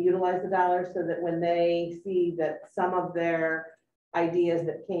we can utilize the dollars, so that when they see that some of their ideas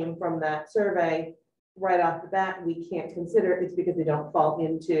that came from that survey right off the bat, we can't consider it's because they don't fall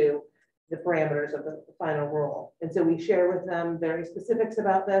into the parameters of the final rule. And so we share with them very specifics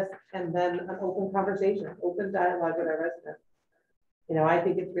about this, and then an open conversation, open dialogue with our residents. You know, I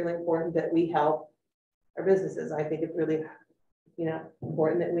think it's really important that we help our businesses. I think it's really, you know,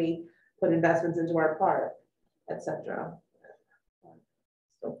 important that we put investments into our park, etc.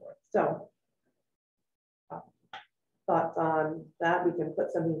 So forth. So thoughts on that? We can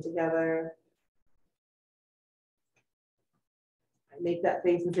put something together. Make that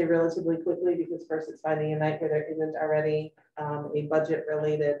face and say relatively quickly, because first it's finding a night where there isn't already a budget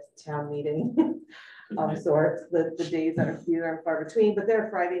related town meeting of sorts. The days that are few and far between, but there are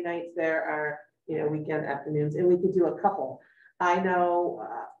Friday nights, there are, you know, weekend afternoons, and we could do a couple. I know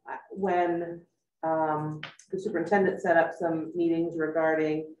when the superintendent set up some meetings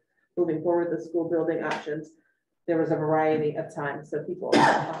regarding moving forward the school building options, there was a variety of times, so people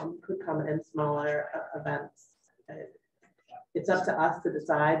could come in smaller events. It's up to us to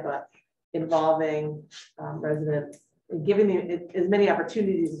decide, but involving residents and giving them as many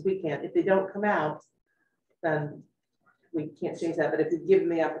opportunities as we can. If they don't come out, then we can't change that, but if you give them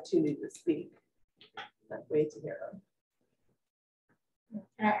the opportunity to speak, that's way to hear them.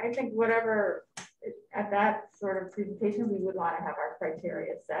 And I think whatever, at that sort of presentation, we would want to have our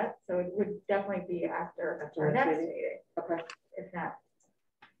criteria set. So it would definitely be after our next meeting. Okay. If not,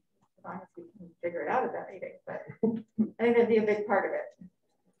 as long as we can figure it out at that meeting, but I think that'd be a big part of it.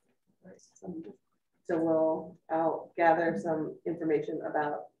 So I'll gather some information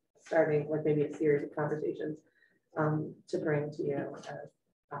about starting like maybe a series of conversations to bring to you as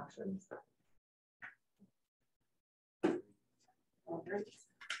options. All right.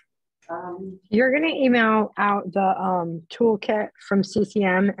 You're gonna email out the toolkit from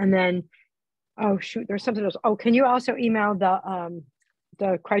CCM, and then, oh shoot, there's something else. Oh, can you also email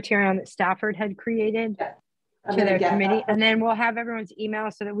the criterion that Stafford had created to their committee, and then we'll have everyone's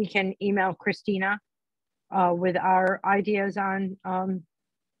email so that we can email Christina with our ideas on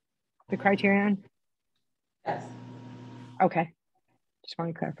the criterion. Yes. Okay, just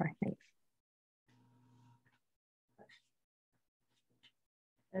want to clarify. Thanks.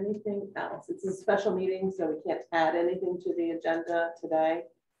 Anything else? It's a special meeting, so we can't add anything to the agenda today.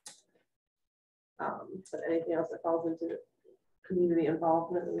 But anything else that falls into community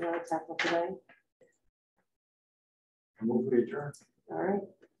involvement that we want to tackle today? Move to adjourn. All right.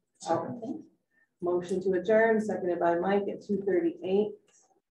 Motion to adjourn, seconded by Mike at 2:38.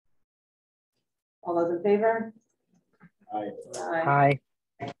 All those in favor? Aye. Hi.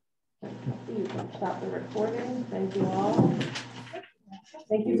 You can stop the recording. Thank you all.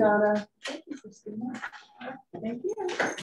 Thank you, Donna. Thank you.